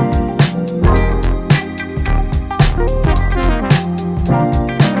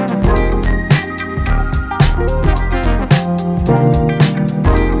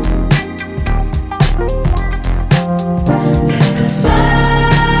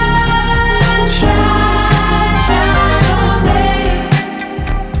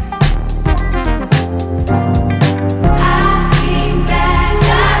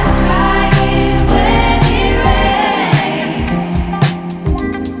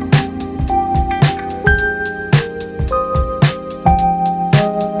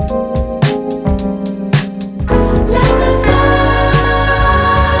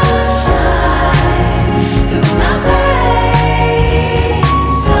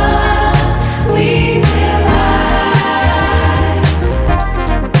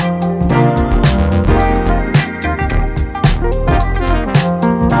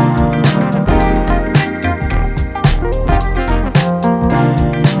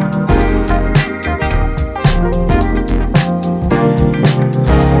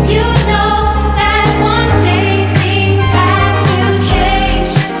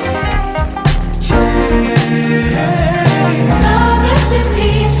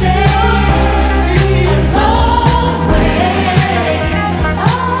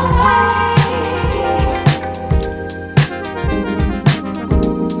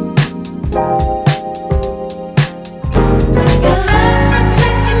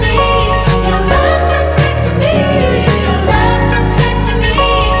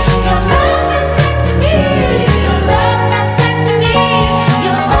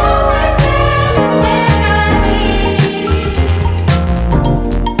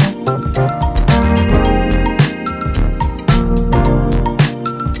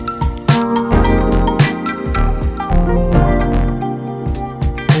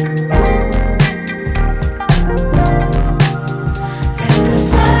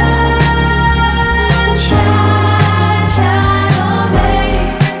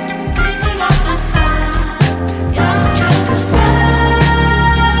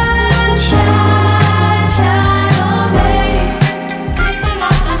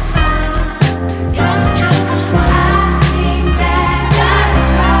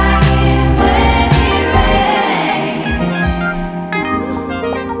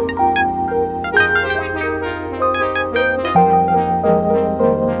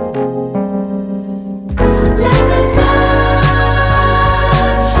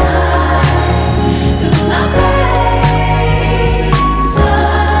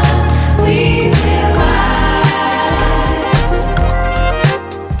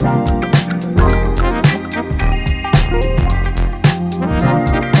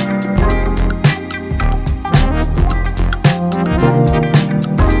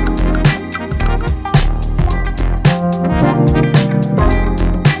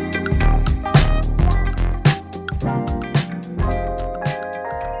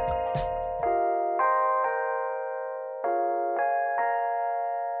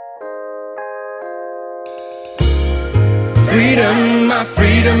 Freedom, my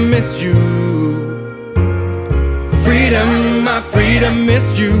freedom is you. Freedom, my freedom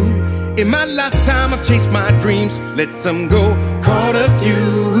is you. In my lifetime I've chased my dreams, let some go, caught a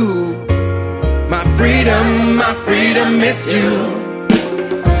few. My freedom is you.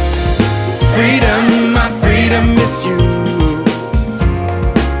 Freedom, my freedom is you.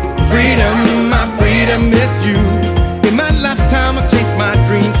 Freedom, my freedom is you. In my lifetime I've chased my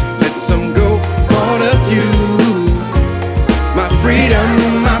dreams, let some go, caught a few.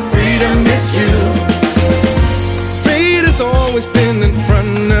 My freedom is you. Fate has always been in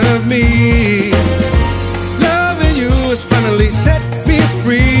front of me. Loving you has finally set me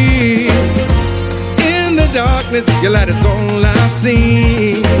free. In the darkness, your light is all I've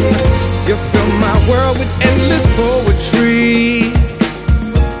seen. You fill my world with endless poetry.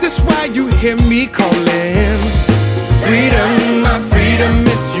 That's why you hear me calling. Freedom, my freedom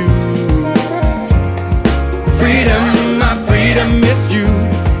is you. Freedom, my freedom is you.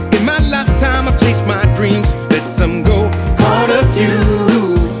 In my lifetime I've chased my dreams, let some go, caught a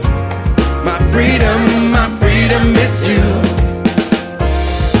few. My freedom is you.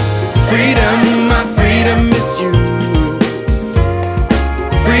 Freedom, my freedom is you.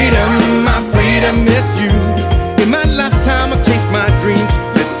 Freedom, my freedom is you. In my lifetime I've chased my dreams,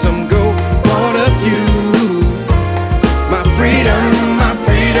 let some go, caught a few. My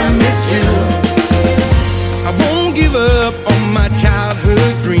freedom is you. I won't give up on my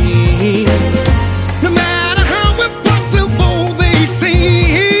childhood dreams, no matter how impossible they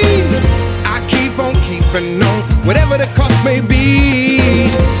seem. I keep on keeping on, whatever the cost may be.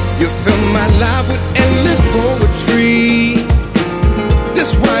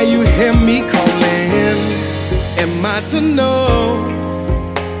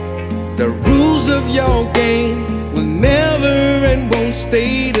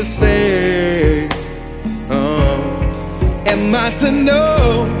 am I to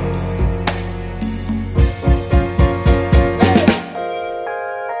know?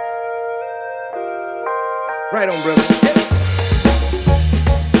 Right on, brother.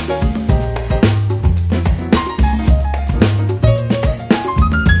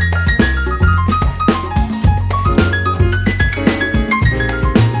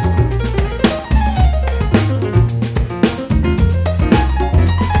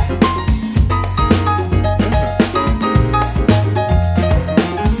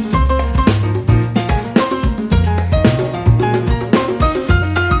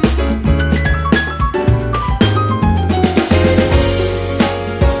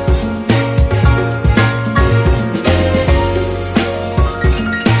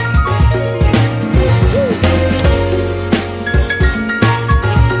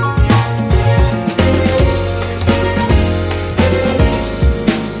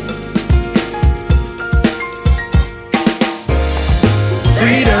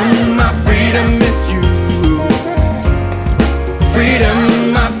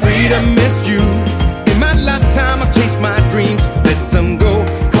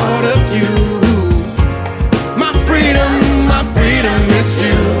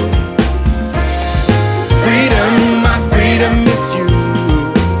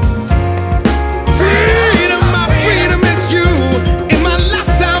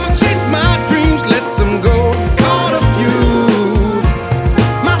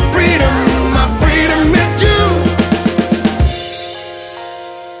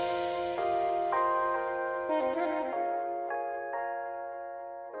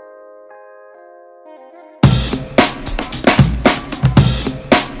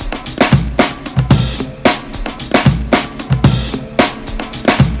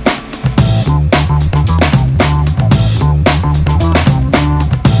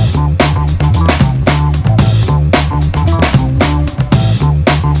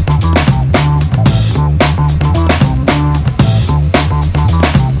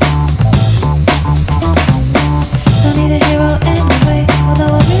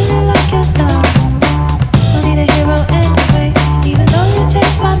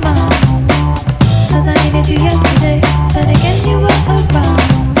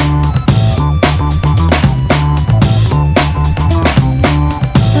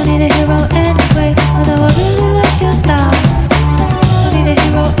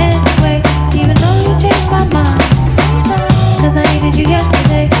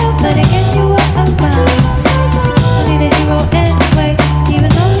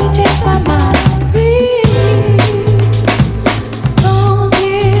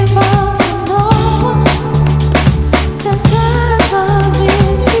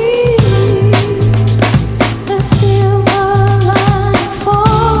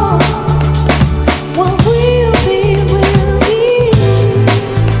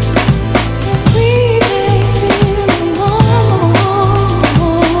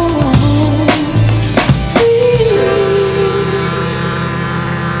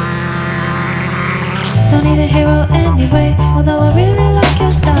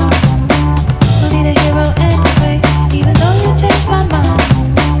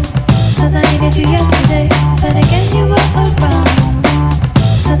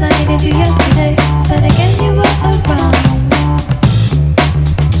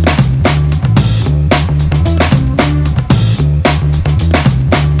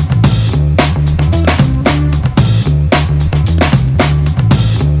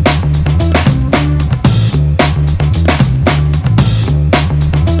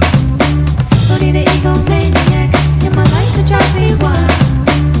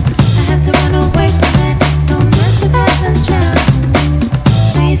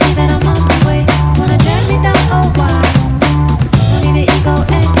 That I'm on my way, wanna drag me down.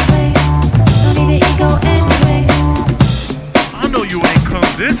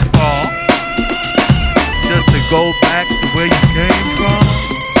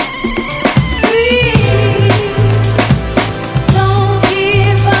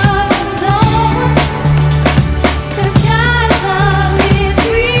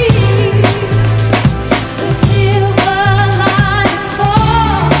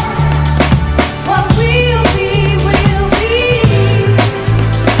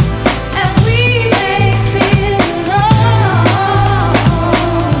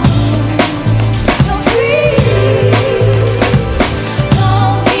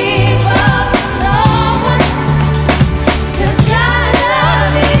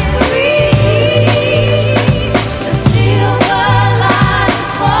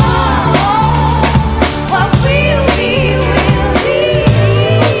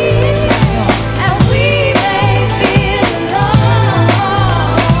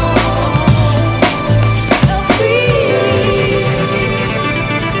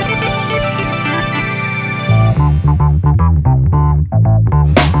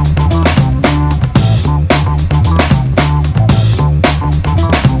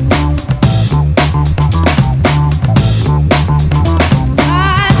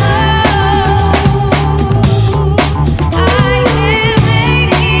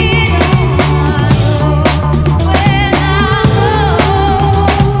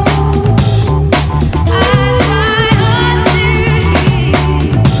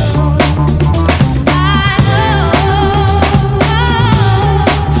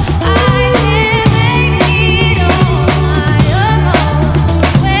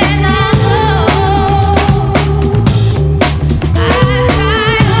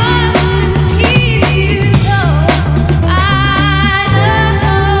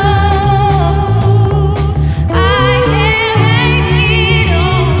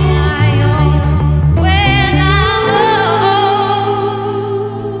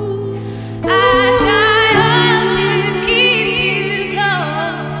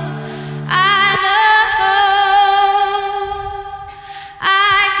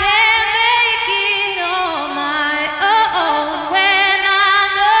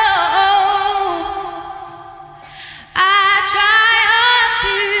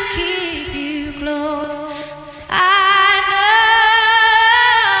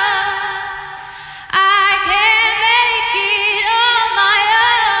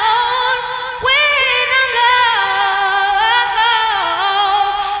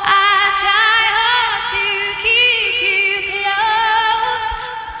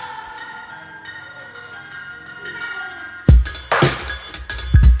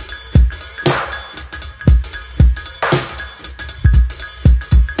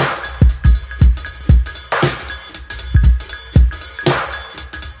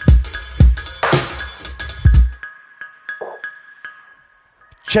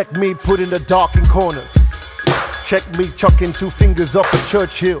 Check me putting the dark in corners. Check me chucking 2 fingers up at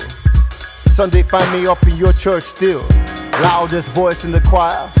Churchill. Sunday find me up in your church still. Loudest voice in the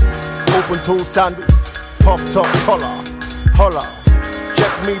choir. Open toe sandals, popped up collar, holla.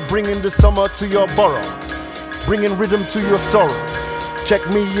 Check me bringing the summer to your borough, bringing rhythm to your sorrow. Check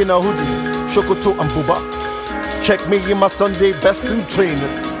me in a hoodie, Shokoto and Booba. Check me in my Sunday best and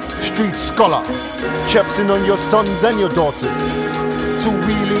trainers, street scholar. Checks in on your sons and your daughters. 2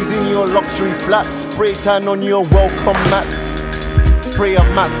 wheelies in your luxury flats, spray tan on your welcome mats, prayer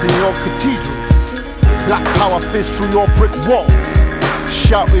mats in your cathedrals. Black power fist through your brick walls,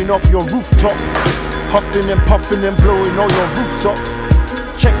 shouting off your rooftops, huffing and puffing and blowing all your roofs up.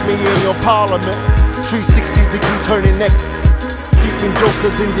 Check me in your parliament, 360-degree turning necks, keeping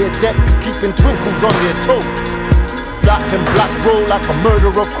jokers in their decks, keeping twinkles on their toes. Black and black roll like a murder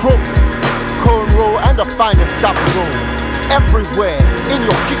of crows, corn roll and the finest supper roll. Everywhere, in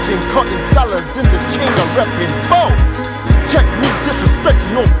your kitchen, cutting salads in the king of repping bowl. Check me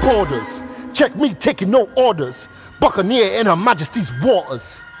disrespecting no borders. Check me taking no orders. Buccaneer in Her Majesty's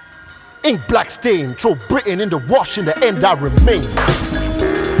waters. Ink black stain, throw Britain in the wash, in the end I remain.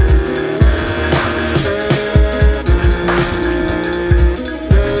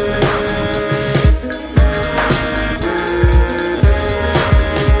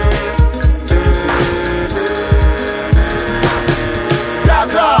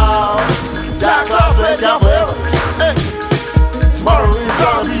 Dark clouds way down forever. Hey. Tomorrow is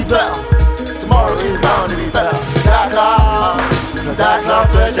gonna be better. Tomorrow is bound to be better. Dark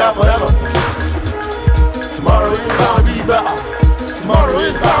clouds way down forever. Tomorrow is bound to be better. Tomorrow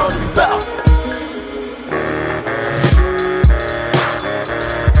is bound to be better.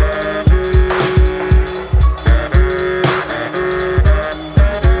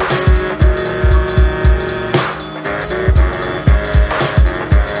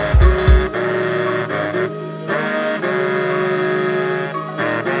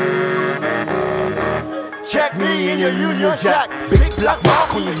 In your Union Jack, big black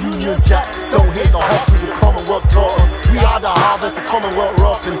mark on your Union Jack. Don't hate the hustle, the Commonwealth taught us. We are the harvest, the Commonwealth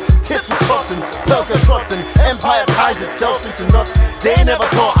rockin'. Tits with cotton, pelka trots, and empire ties itself into nuts. They never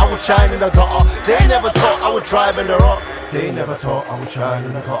thought I would shine in the gutter. They never thought I would thrive in the rock. They never thought I would shine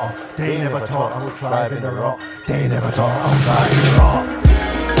in the gutter. They never thought I would thrive in the rock. They never thought I would thrive in the rock.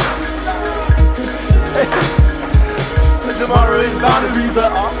 Tomorrow is bound to be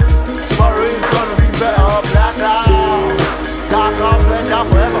better. Tomorrow is gonna be better. Black clouds, dark clouds let down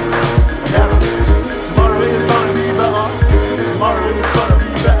forever. Never. Tomorrow is gonna be better. Tomorrow is gonna be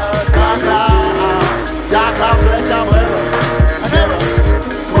better. Dark clouds let down forever. Never.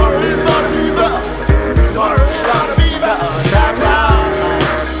 Tomorrow is gonna be better. Tomorrow is gonna be better. Dark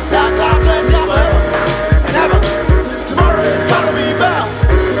clouds let down forever. Never. Tomorrow is gonna be better.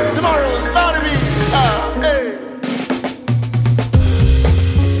 Tomorrow is gonna be better. Hey.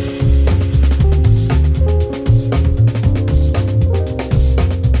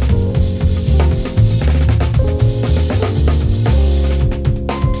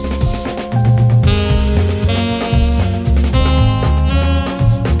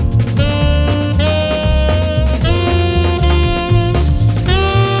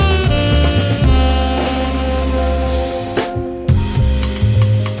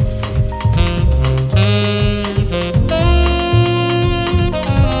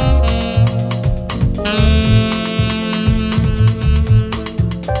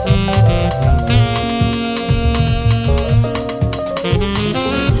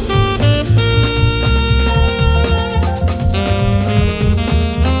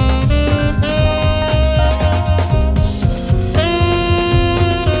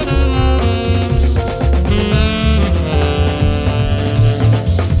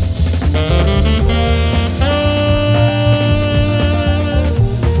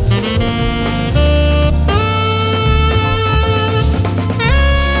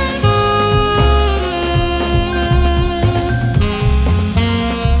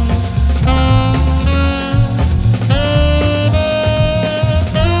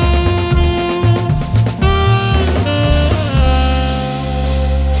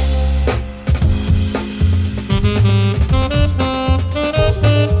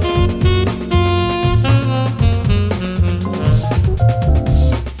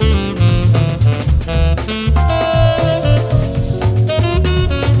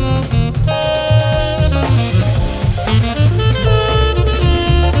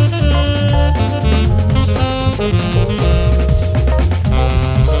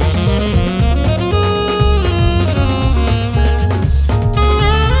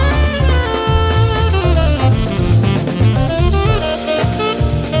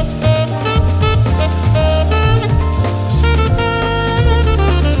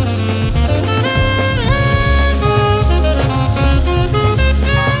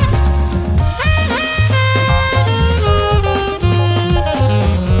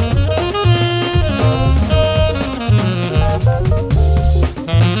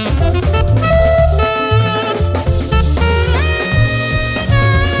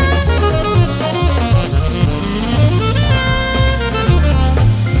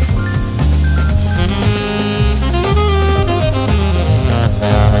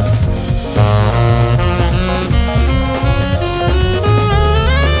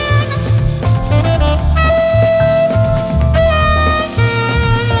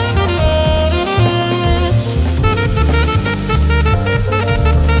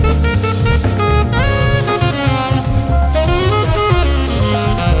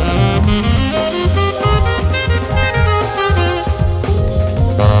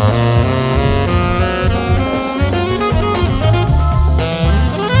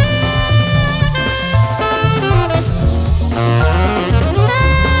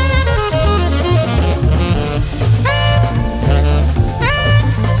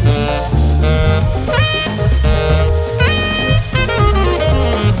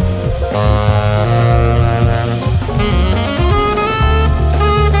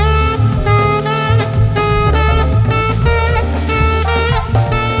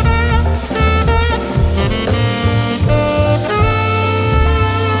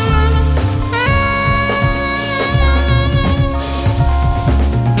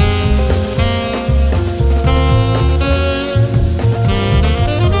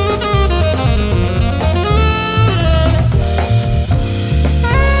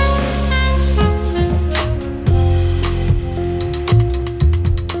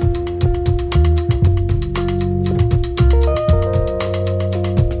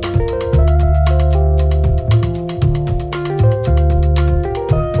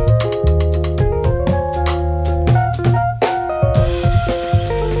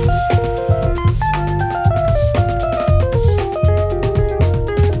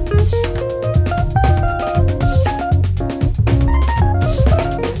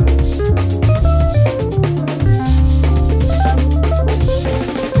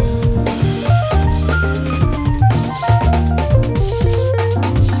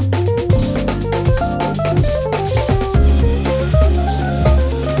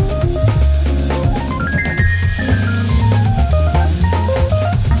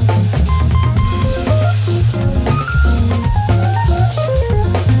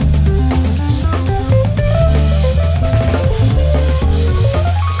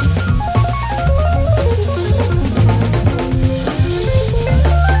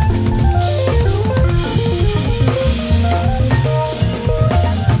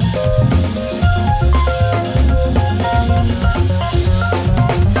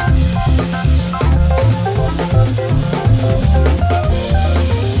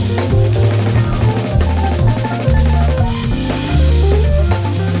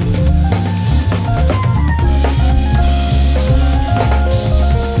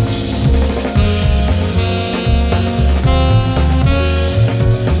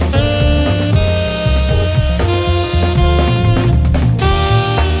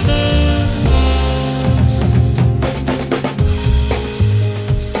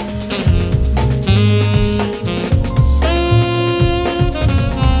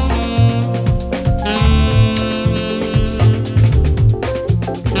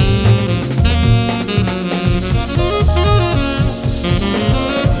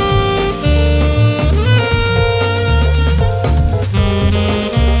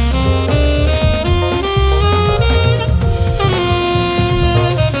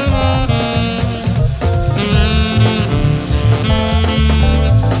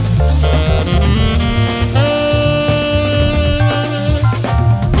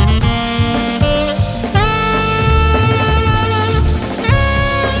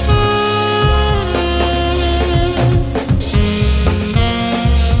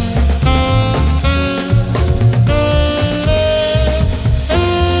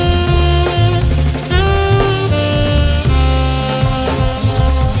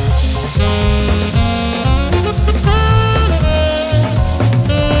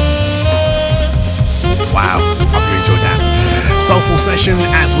 Session,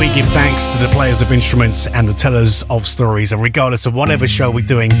 as we give thanks to the players of instruments and the tellers of stories. And regardless of whatever show we're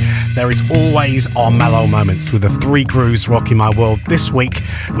doing, there is always our mellow moments with the three grooves rocking my world. This week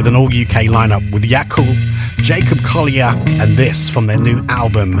with an all-UK lineup with Yakul, Jacob Collier, and this from their new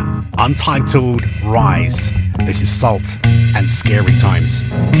album, Untitled Rise. This is Salt and Scary Times.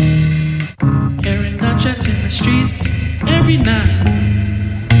 Hearing gunshots in the streets every night.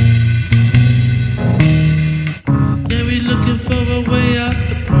 Yeah, we looking for a way out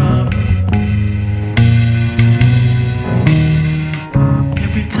the problem.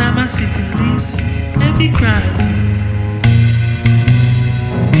 Every time I see police, heavy cries.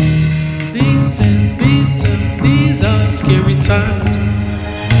 These are scary times.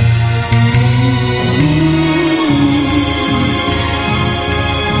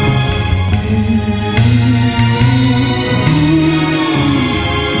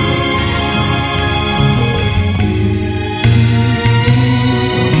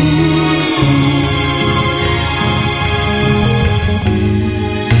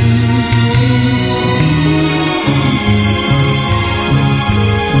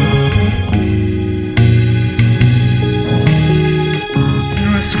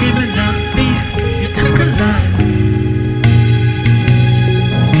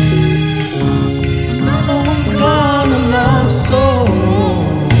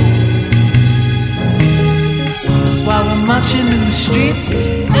 Marching in the streets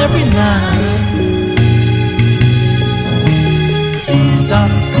every night. These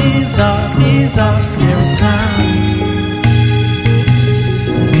are scary times.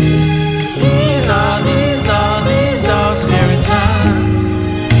 These are scary times.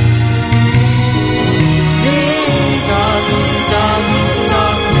 These are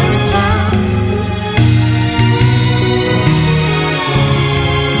scary times.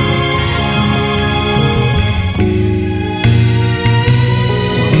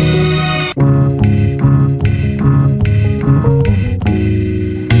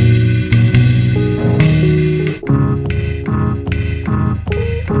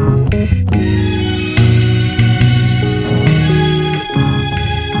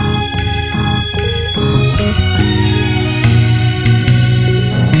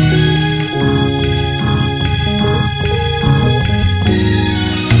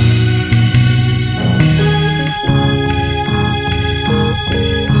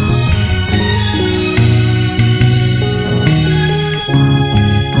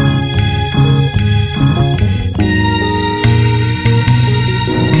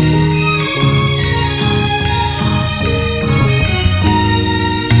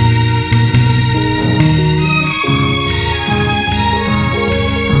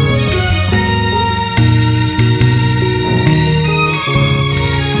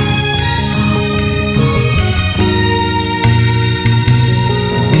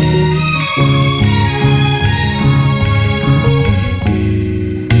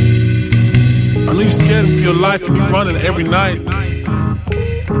 Life and you running every night.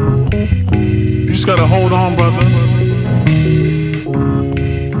 You just gotta hold on, brother.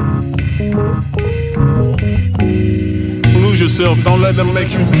 Lose yourself. Don't let them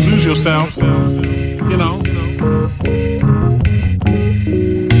make you lose yourself. You know.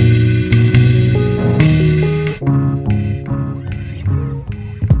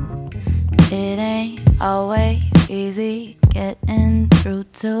 It ain't always easy getting through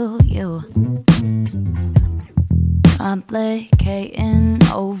to you. Complicating,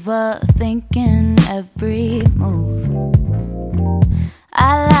 overthinking every move.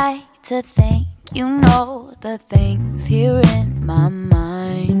 I like to think you know the things here in my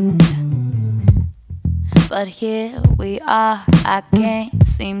mind. But here we are, I can't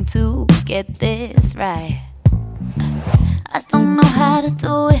seem to get this right. I don't know how to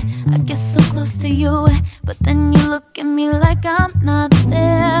do it, I get so close to you, but then you look at me like I'm not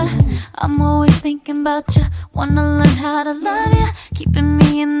there. I'm always thinking about you, wanna learn how to love you. Keeping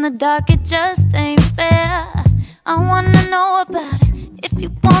me in the dark, it just ain't fair. I wanna know about it, if you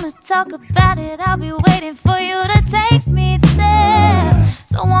wanna talk about it, I'll be waiting for you to take me there.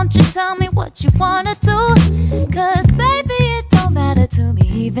 So won't you tell me what you wanna do? Cause baby, it don't matter to me,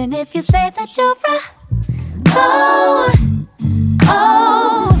 even if you say that you're right.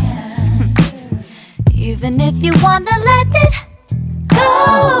 Oh, yeah. Even if you wanna let it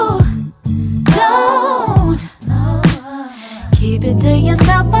go, don't keep it to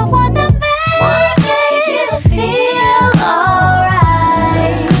yourself. I wanna make you feel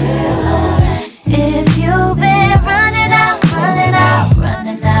alright. If you've been running out of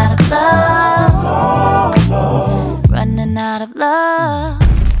love, running out of love.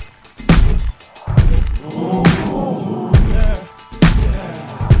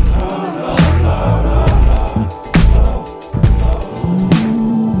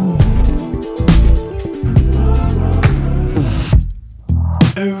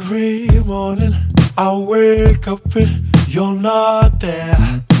 Every morning I wake up and you're not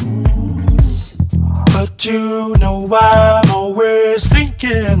there. But you know I'm always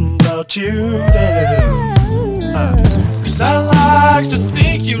thinking about you there. 'Cause I like to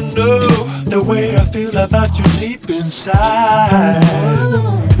think you know the way I feel about you deep inside.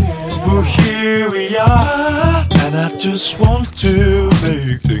 Well, here we are, and I just want to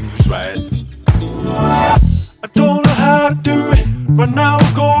make things right. I don't know how to do it, but now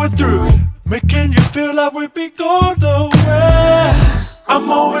I'm going through it, making you feel like we'd be going nowhere. I'm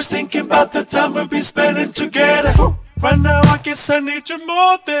always thinking about the time we'll be spending together. Right now I guess I need you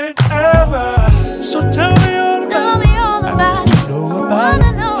more than ever. So tell me all about it. I need to know about it.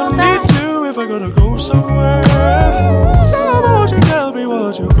 I need to if I'm gonna go somewhere. So won't you tell me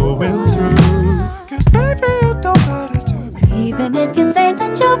what you're going through? 'Cause baby it don't matter to me. Even if you say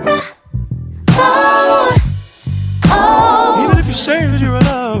that you're right. Even if you say that you're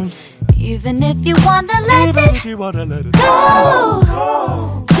alone. Even if you wanna let Even it if you wanna let it go.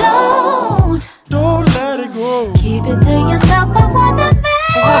 Don't let it go. Keep it to yourself. I wanna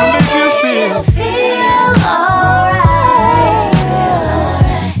make you feel alright.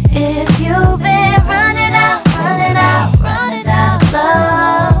 If you've been running out of love,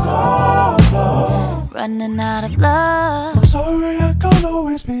 running out of love. I'm sorry I can't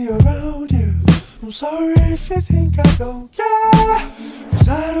always be around you. I'm sorry if you think I don't care. 'Cause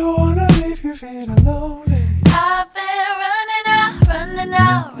I don't wanna leave you feeling lonely. I've been running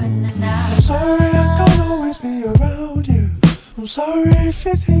out. I'm sorry I can't always be around you. I'm sorry if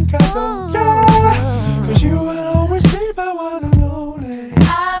you think I don't care. 'Cause you will always be my one and only.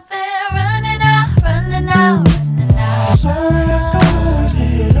 I've been running out. I'm sorry I can't always be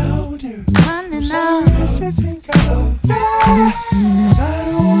around you. I'm sorry if you think I don't care. 'Cause I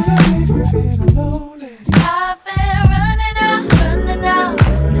don't wanna leave you feeling lonely. I've been running out.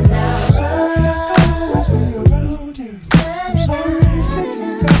 I'm sorry I can't always be around you. I'm sorry if you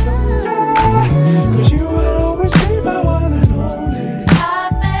think I don't care. 'Cause you will always be my one and only.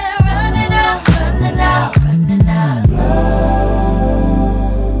 I've been running out of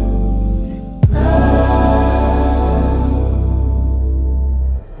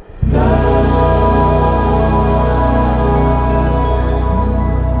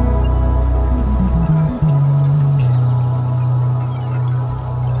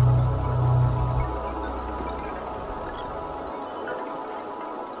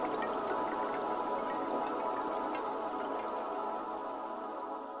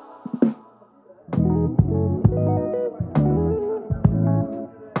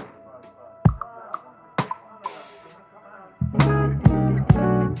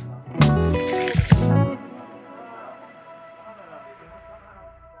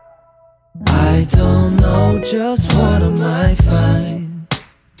I don't know just what I might find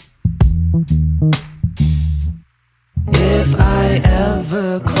if I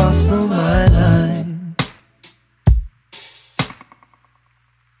ever cross through my line.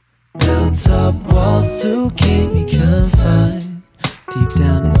 Built up walls to keep me confined. Deep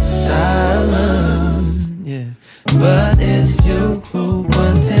down it's silent, yeah. But it's you who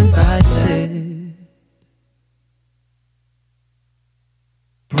weren't invited.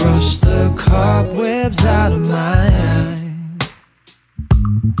 Brush the cobwebs out of my eye.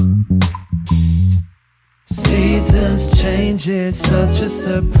 Seasons change, it's such a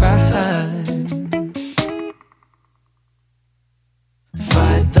surprise.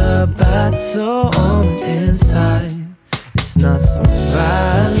 Fight the battle on the inside. It's not so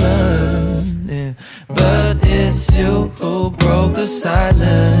violent, yeah. But it's you who broke the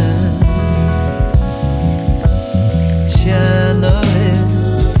silence. Channeling,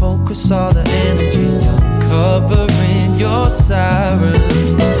 focus all the energy, covering your siren.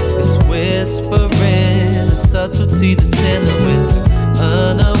 It's whispering a subtlety that's in the winter,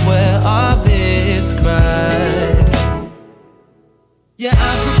 unaware of its cry. Yeah,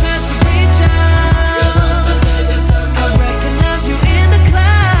 I'm prepared to reach out. I recognize you in the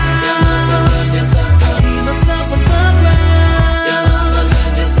cloud. I keep myself on the ground.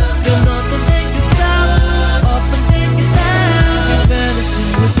 You're not the thing yourself, up and think it down. You're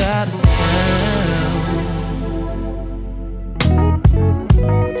vanishing without a sound.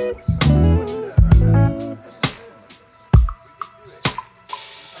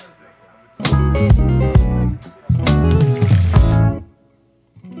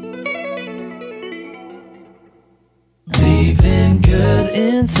 Leaving good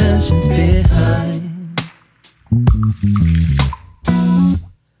intentions behind.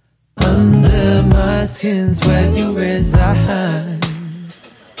 Under my skin's where you reside.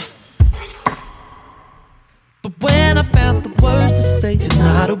 But when I found the words to say, you you're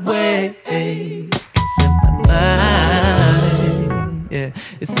not awake. It's in my mind. Yeah,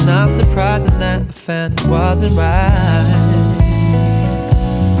 it's not surprising that I found it wasn't right.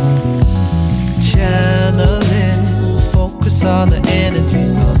 Channeling, focus on the energy,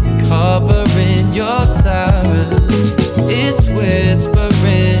 uncovering your sirens. It's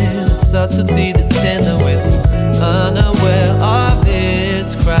whispering a subtlety that's in the wind, unaware of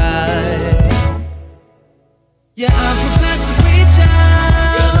its cry. Yeah, I'm prepared to reach out.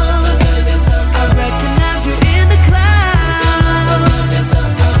 I recognize you in the cloud. I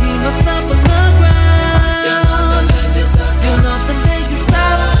keep myself on the ground. You're nothing but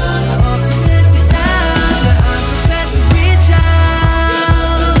yourself. Up and then you down. Yeah, I'm prepared to reach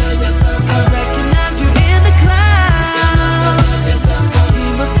out. I recognize you in the cloud. I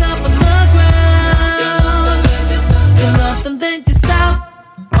keep myself on the ground. You're nothing but yourself.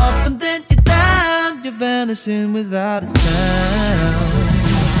 Up and then you down. You're vanishing without a sound.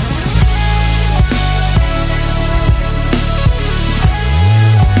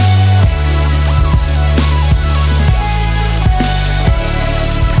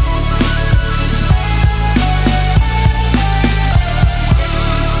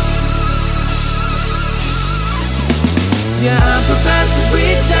 Yeah, I'm prepared to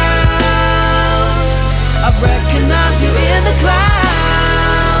reach out. I recognize you in the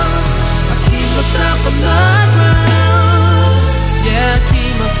cloud. I keep myself on the ground. Yeah, I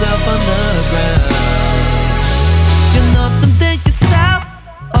keep myself on the ground. You're nothing but yourself.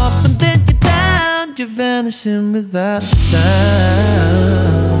 Up and then you're down. You're vanishing without a sound.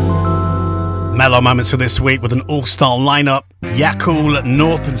 Mellow moments for this week with an all-star lineup. Yakul,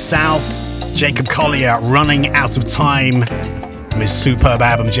 North and South. Jacob Collier, Running Out of Time. From his superb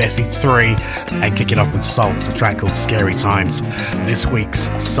album Jesse 3, and kicking off with Salt, a track called Scary Times. This week's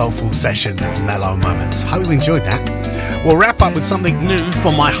Soulful Session Mellow Moments. Hope you enjoyed that. We'll wrap up with something new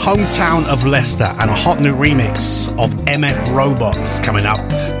from my hometown of Leicester and a hot new remix of MF Robots coming up.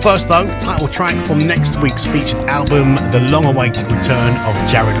 First though, title track from next week's featured album, the long-awaited return of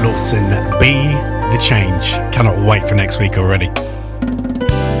Jared Lawson, Be The Change. Cannot wait for next week already.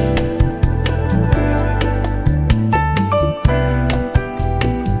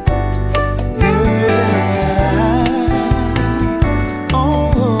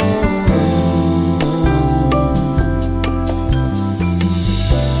 Oh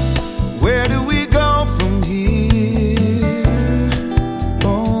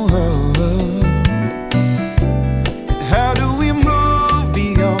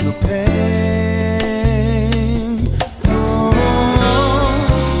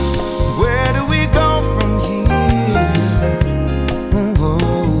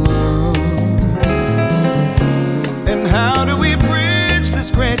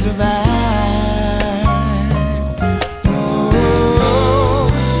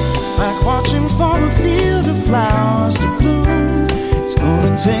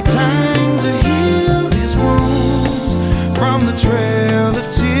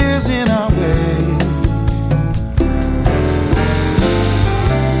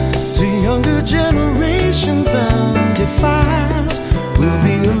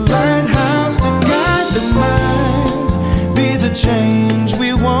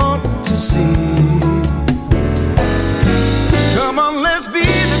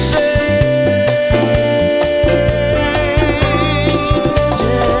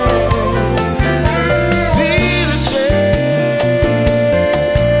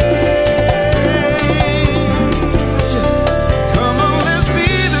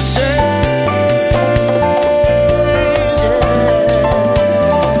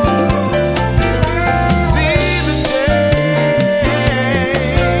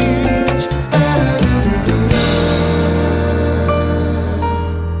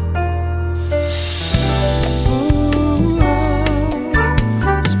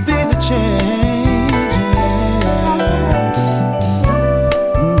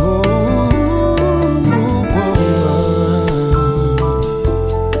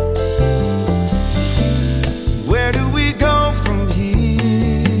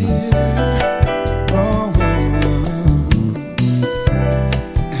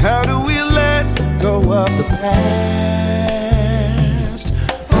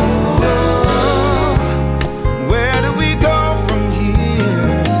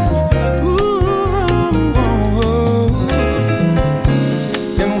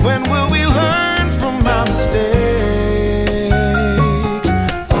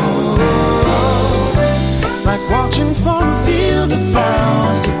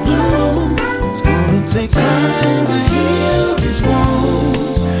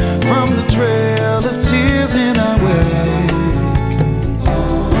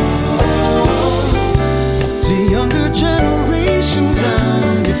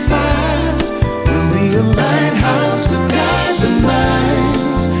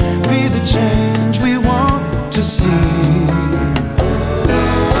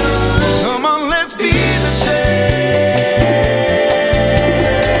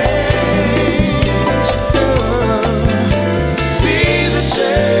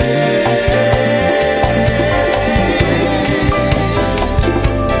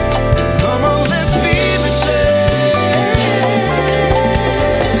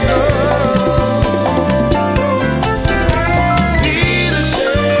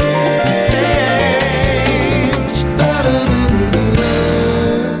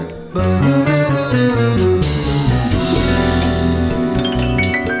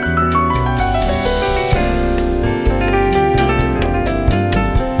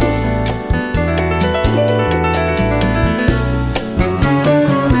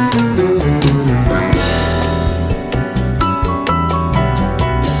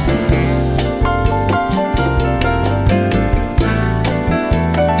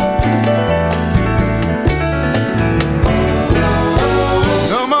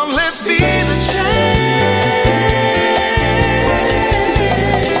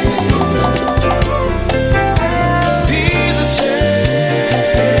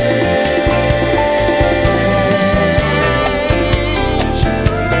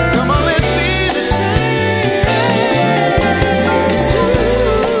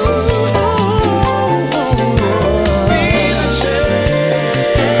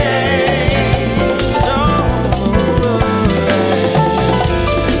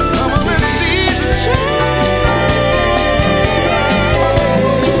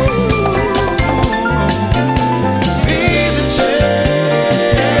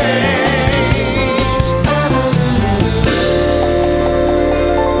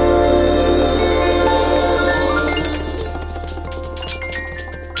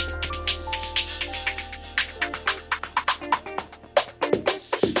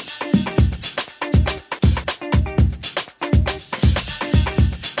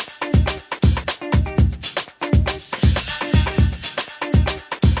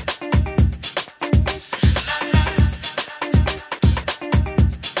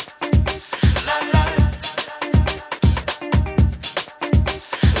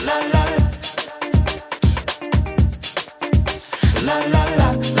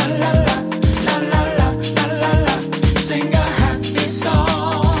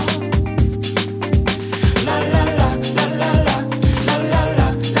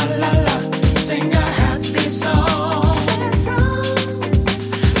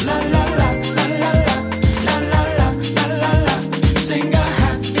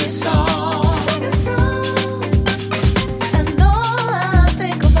And all I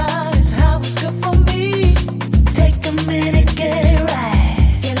think about is how it's good for me. Take a minute, get it right.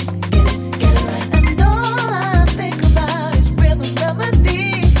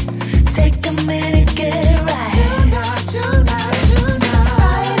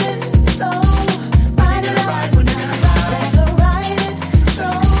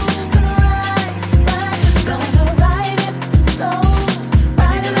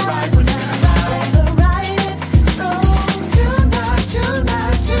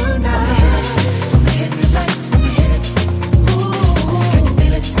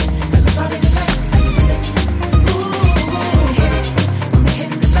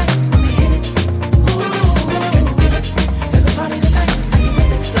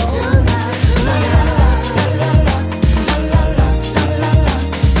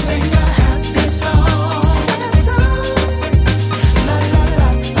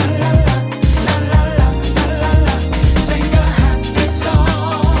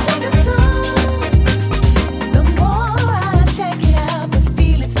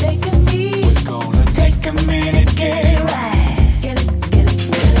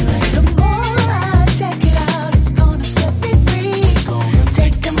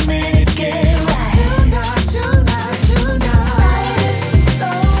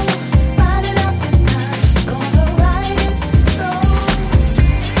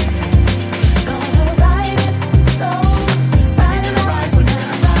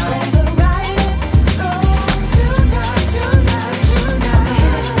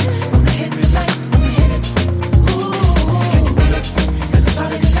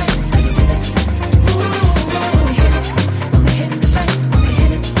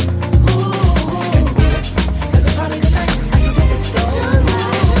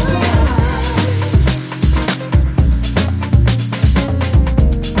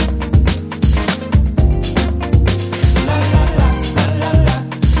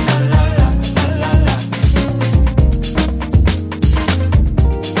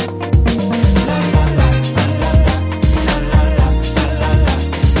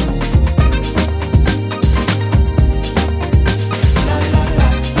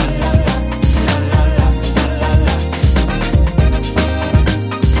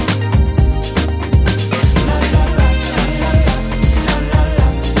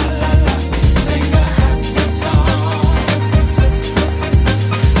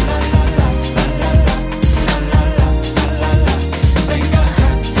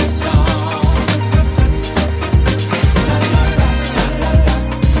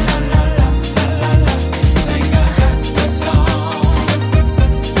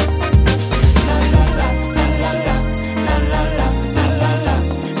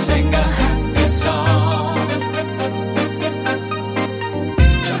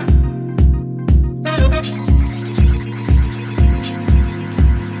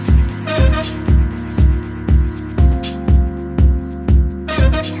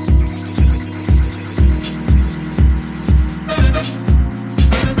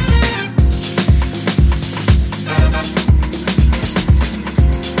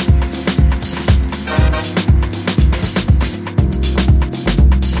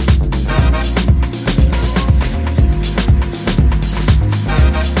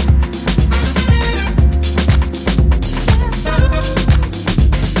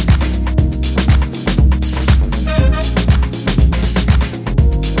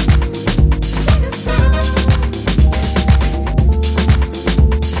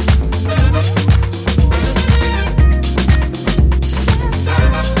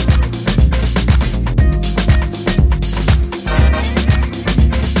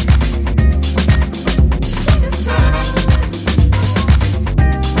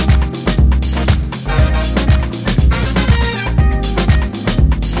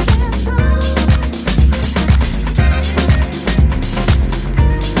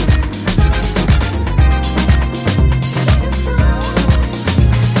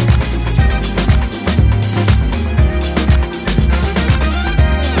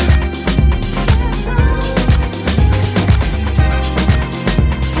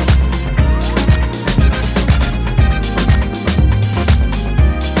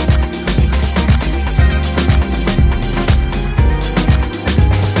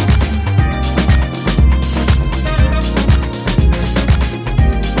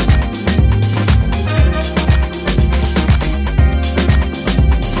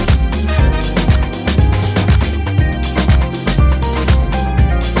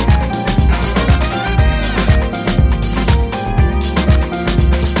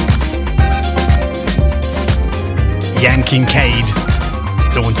 Leanne Kincaid,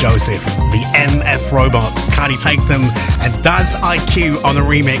 Dawn Joseph, the MF Robots, Kylie Take Them, and Does IQ on the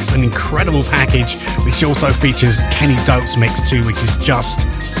remix, an incredible package which also features Kenny Dope's mix too, which is just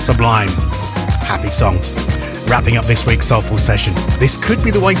sublime. Happy song. Wrapping up this week's Soulful Session. This could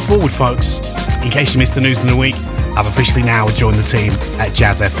be the way forward, folks. In case you missed the news in the week, I've officially now joined the team at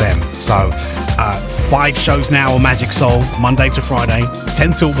Jazz FM. So, 5 shows now on Magic Soul, Monday to Friday,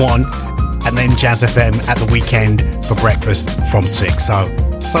 10 till 1, and then Jazz FM at the weekend for breakfast from 6.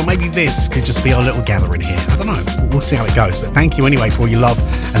 So maybe this could just be our little gathering here. I don't know. We'll see how it goes. But thank you anyway for all your love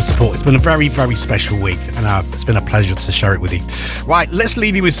and support. It's been a very, very special week, and it's been a pleasure to share it with you. Right, let's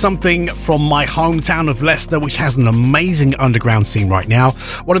leave you with something from my hometown of Leicester, which has an amazing underground scene right now.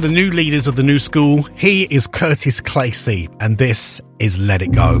 One of the new leaders of the new school, he is Curtis Clacy, and this is Let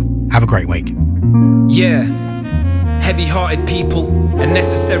It Go. Have a great week. Yeah. Heavy-hearted people, a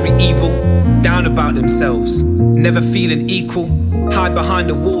necessary evil, down about themselves, never feeling equal, hide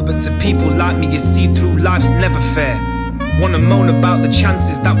behind a wall, but to people like me you see through life's never fair. Wanna moan about the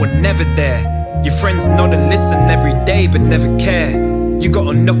chances that were never there. Your friends nod and listen every day but never care. You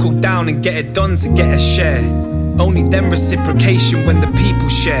gotta knuckle down and get it done to get a share. Only then reciprocation when the people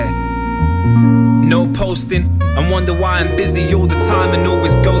share. No posting, and wonder why I'm busy all the time and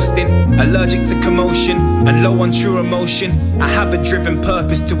always ghosting. Allergic to commotion and low on true emotion. I have a driven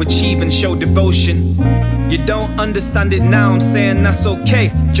purpose to achieve and show devotion. You don't understand it now, I'm saying that's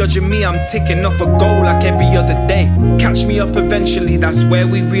okay. Judging me, I'm ticking off a goal like every other day. Catch me up eventually, that's where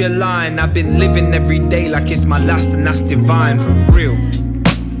we realign. I've been living every day like it's my last, and that's divine, for real.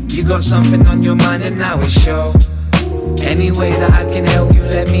 You got something on your mind and now it's show. Any way that I can help you,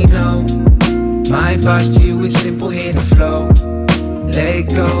 let me know. My advice to you is simple, here to flow. Let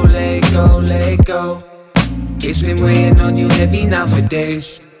go, let go, let go. It's been weighing on you heavy now for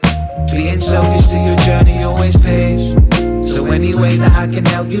days. Being selfish to your journey always pays. So any way that I can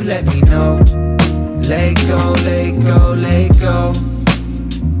help you, let me know. Let go, let go, let go.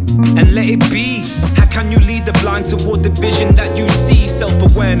 And let it be. How can you lead the blind toward the vision that you see?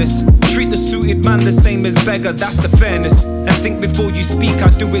 Self-awareness. Treat the suited man the same as beggar, that's the fairness. And think before you speak, I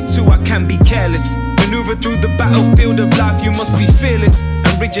do it too, I can be careless. Maneuver through the battlefield of life, you must be fearless.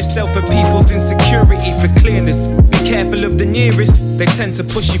 And rid yourself of people's insecurity for clearness. Be careful of the nearest, they tend to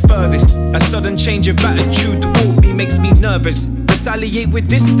push you furthest. A sudden change of attitude toward me makes me nervous. Retaliate with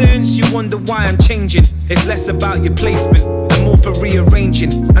distance, you wonder why I'm changing. It's less about your placement and more for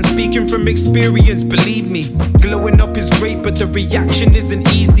rearranging. And speaking from experience, believe me, glowing up is great, but the reaction isn't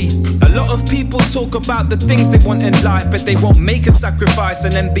easy. A lot of people talk about the things they want in life, but they won't make a sacrifice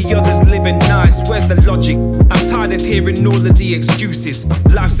and envy others living nice. Where's the logic? I'm tired of hearing all of the excuses.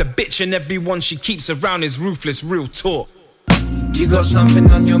 Life's a bitch and everyone she keeps around is ruthless, real talk. You got something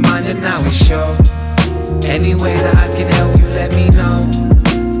on your mind and now it's show. Any way that I can help you, let me know.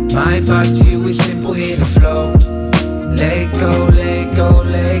 My advice to you is simple, here to flow. Let go, let go,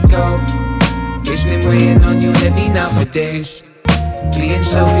 let go. It's been weighing on you heavy now for days. Being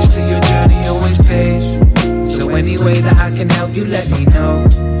selfish to your journey always pays. So any way that I can help you, let me know.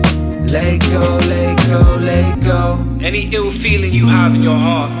 Let go, let go, let go. Any ill feeling you have in your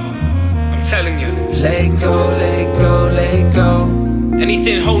heart, I'm telling you. Let go, let go, let go.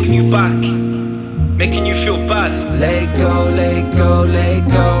 Anything holding you back, making you feel bad. Let go, let go, let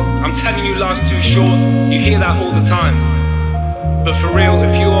go. I'm telling you, life's too short. You hear that all the time. But for real,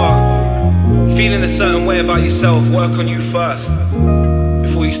 if you are feeling a certain way about yourself, work on you first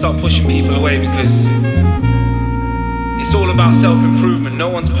before you start pushing people away, because it's all about self-improvement. No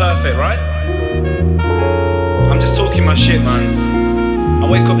one's perfect, right? I'm just talking my shit, man. I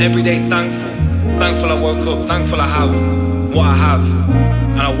wake up every day thankful. Thankful I woke up. Thankful I have what I have.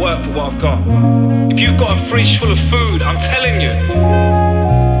 And I work for what I've got. If you've got a fridge full of food, I'm telling you,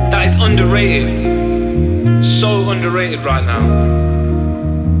 that is underrated. So underrated right now.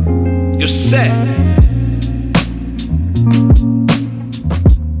 You're set.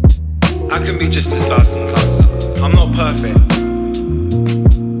 I can be just as bad sometimes. I'm not perfect.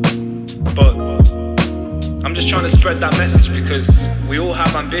 But I'm just trying to spread that message, because we all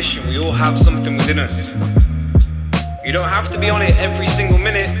have ambition. We all have something within us. You don't have to be on it every single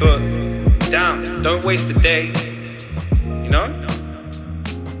minute, but damn, don't waste a day.